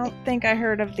don't think I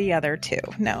heard of the other two.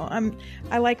 No,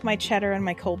 I like my cheddar and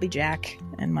my Colby Jack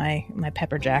and my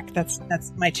pepper jack. That's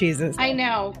my cheeses. I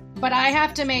know, but I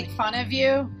have to make fun of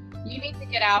you. You need to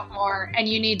get out more and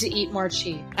you need to eat more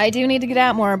cheese. I do need to get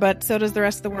out more, but so does the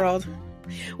rest of the world.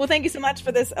 Well, thank you so much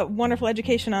for this wonderful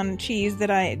education on cheese that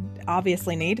I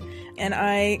obviously need. And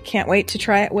I can't wait to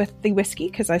try it with the whiskey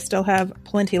because I still have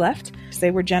plenty left. They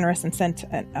were generous and sent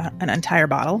an entire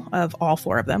bottle of all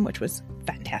 4 of them, which was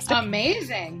fantastic.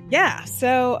 Amazing. Yeah.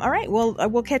 So, all right. Well,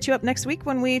 we'll catch you up next week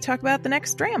when we talk about the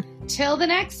next dram. Till the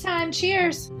next time.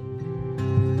 Cheers.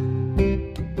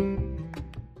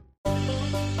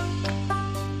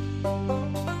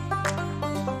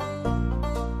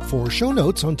 For show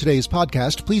notes on today's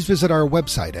podcast, please visit our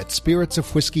website at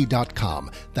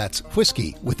spiritsofwhiskey.com. That's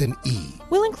whiskey with an E.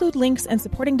 We'll include links and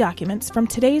supporting documents from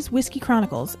today's Whiskey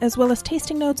Chronicles, as well as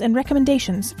tasting notes and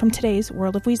recommendations from today's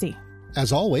World of Wheezy.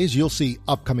 As always, you'll see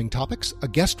upcoming topics, a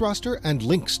guest roster, and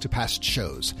links to past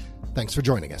shows. Thanks for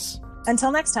joining us.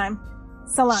 Until next time,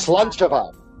 so long. Sludge.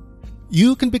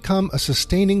 You can become a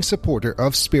sustaining supporter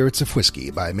of Spirits of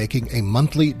Whiskey by making a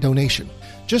monthly donation.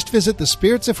 Just visit the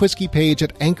Spirits of Whiskey page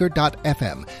at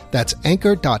anchor.fm. That's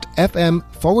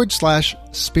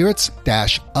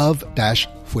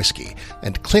anchor.fm/spirits-of-whiskey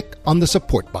and click on the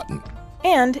support button.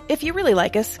 And if you really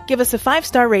like us, give us a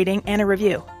 5-star rating and a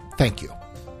review. Thank you.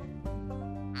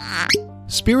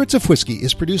 Spirits of Whiskey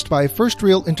is produced by First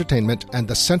Reel Entertainment and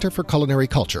the Center for Culinary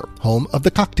Culture, home of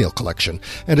the Cocktail Collection,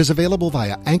 and is available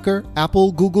via Anchor,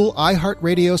 Apple, Google,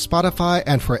 iHeartRadio, Spotify,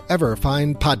 and wherever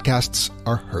fine podcasts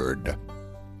are heard.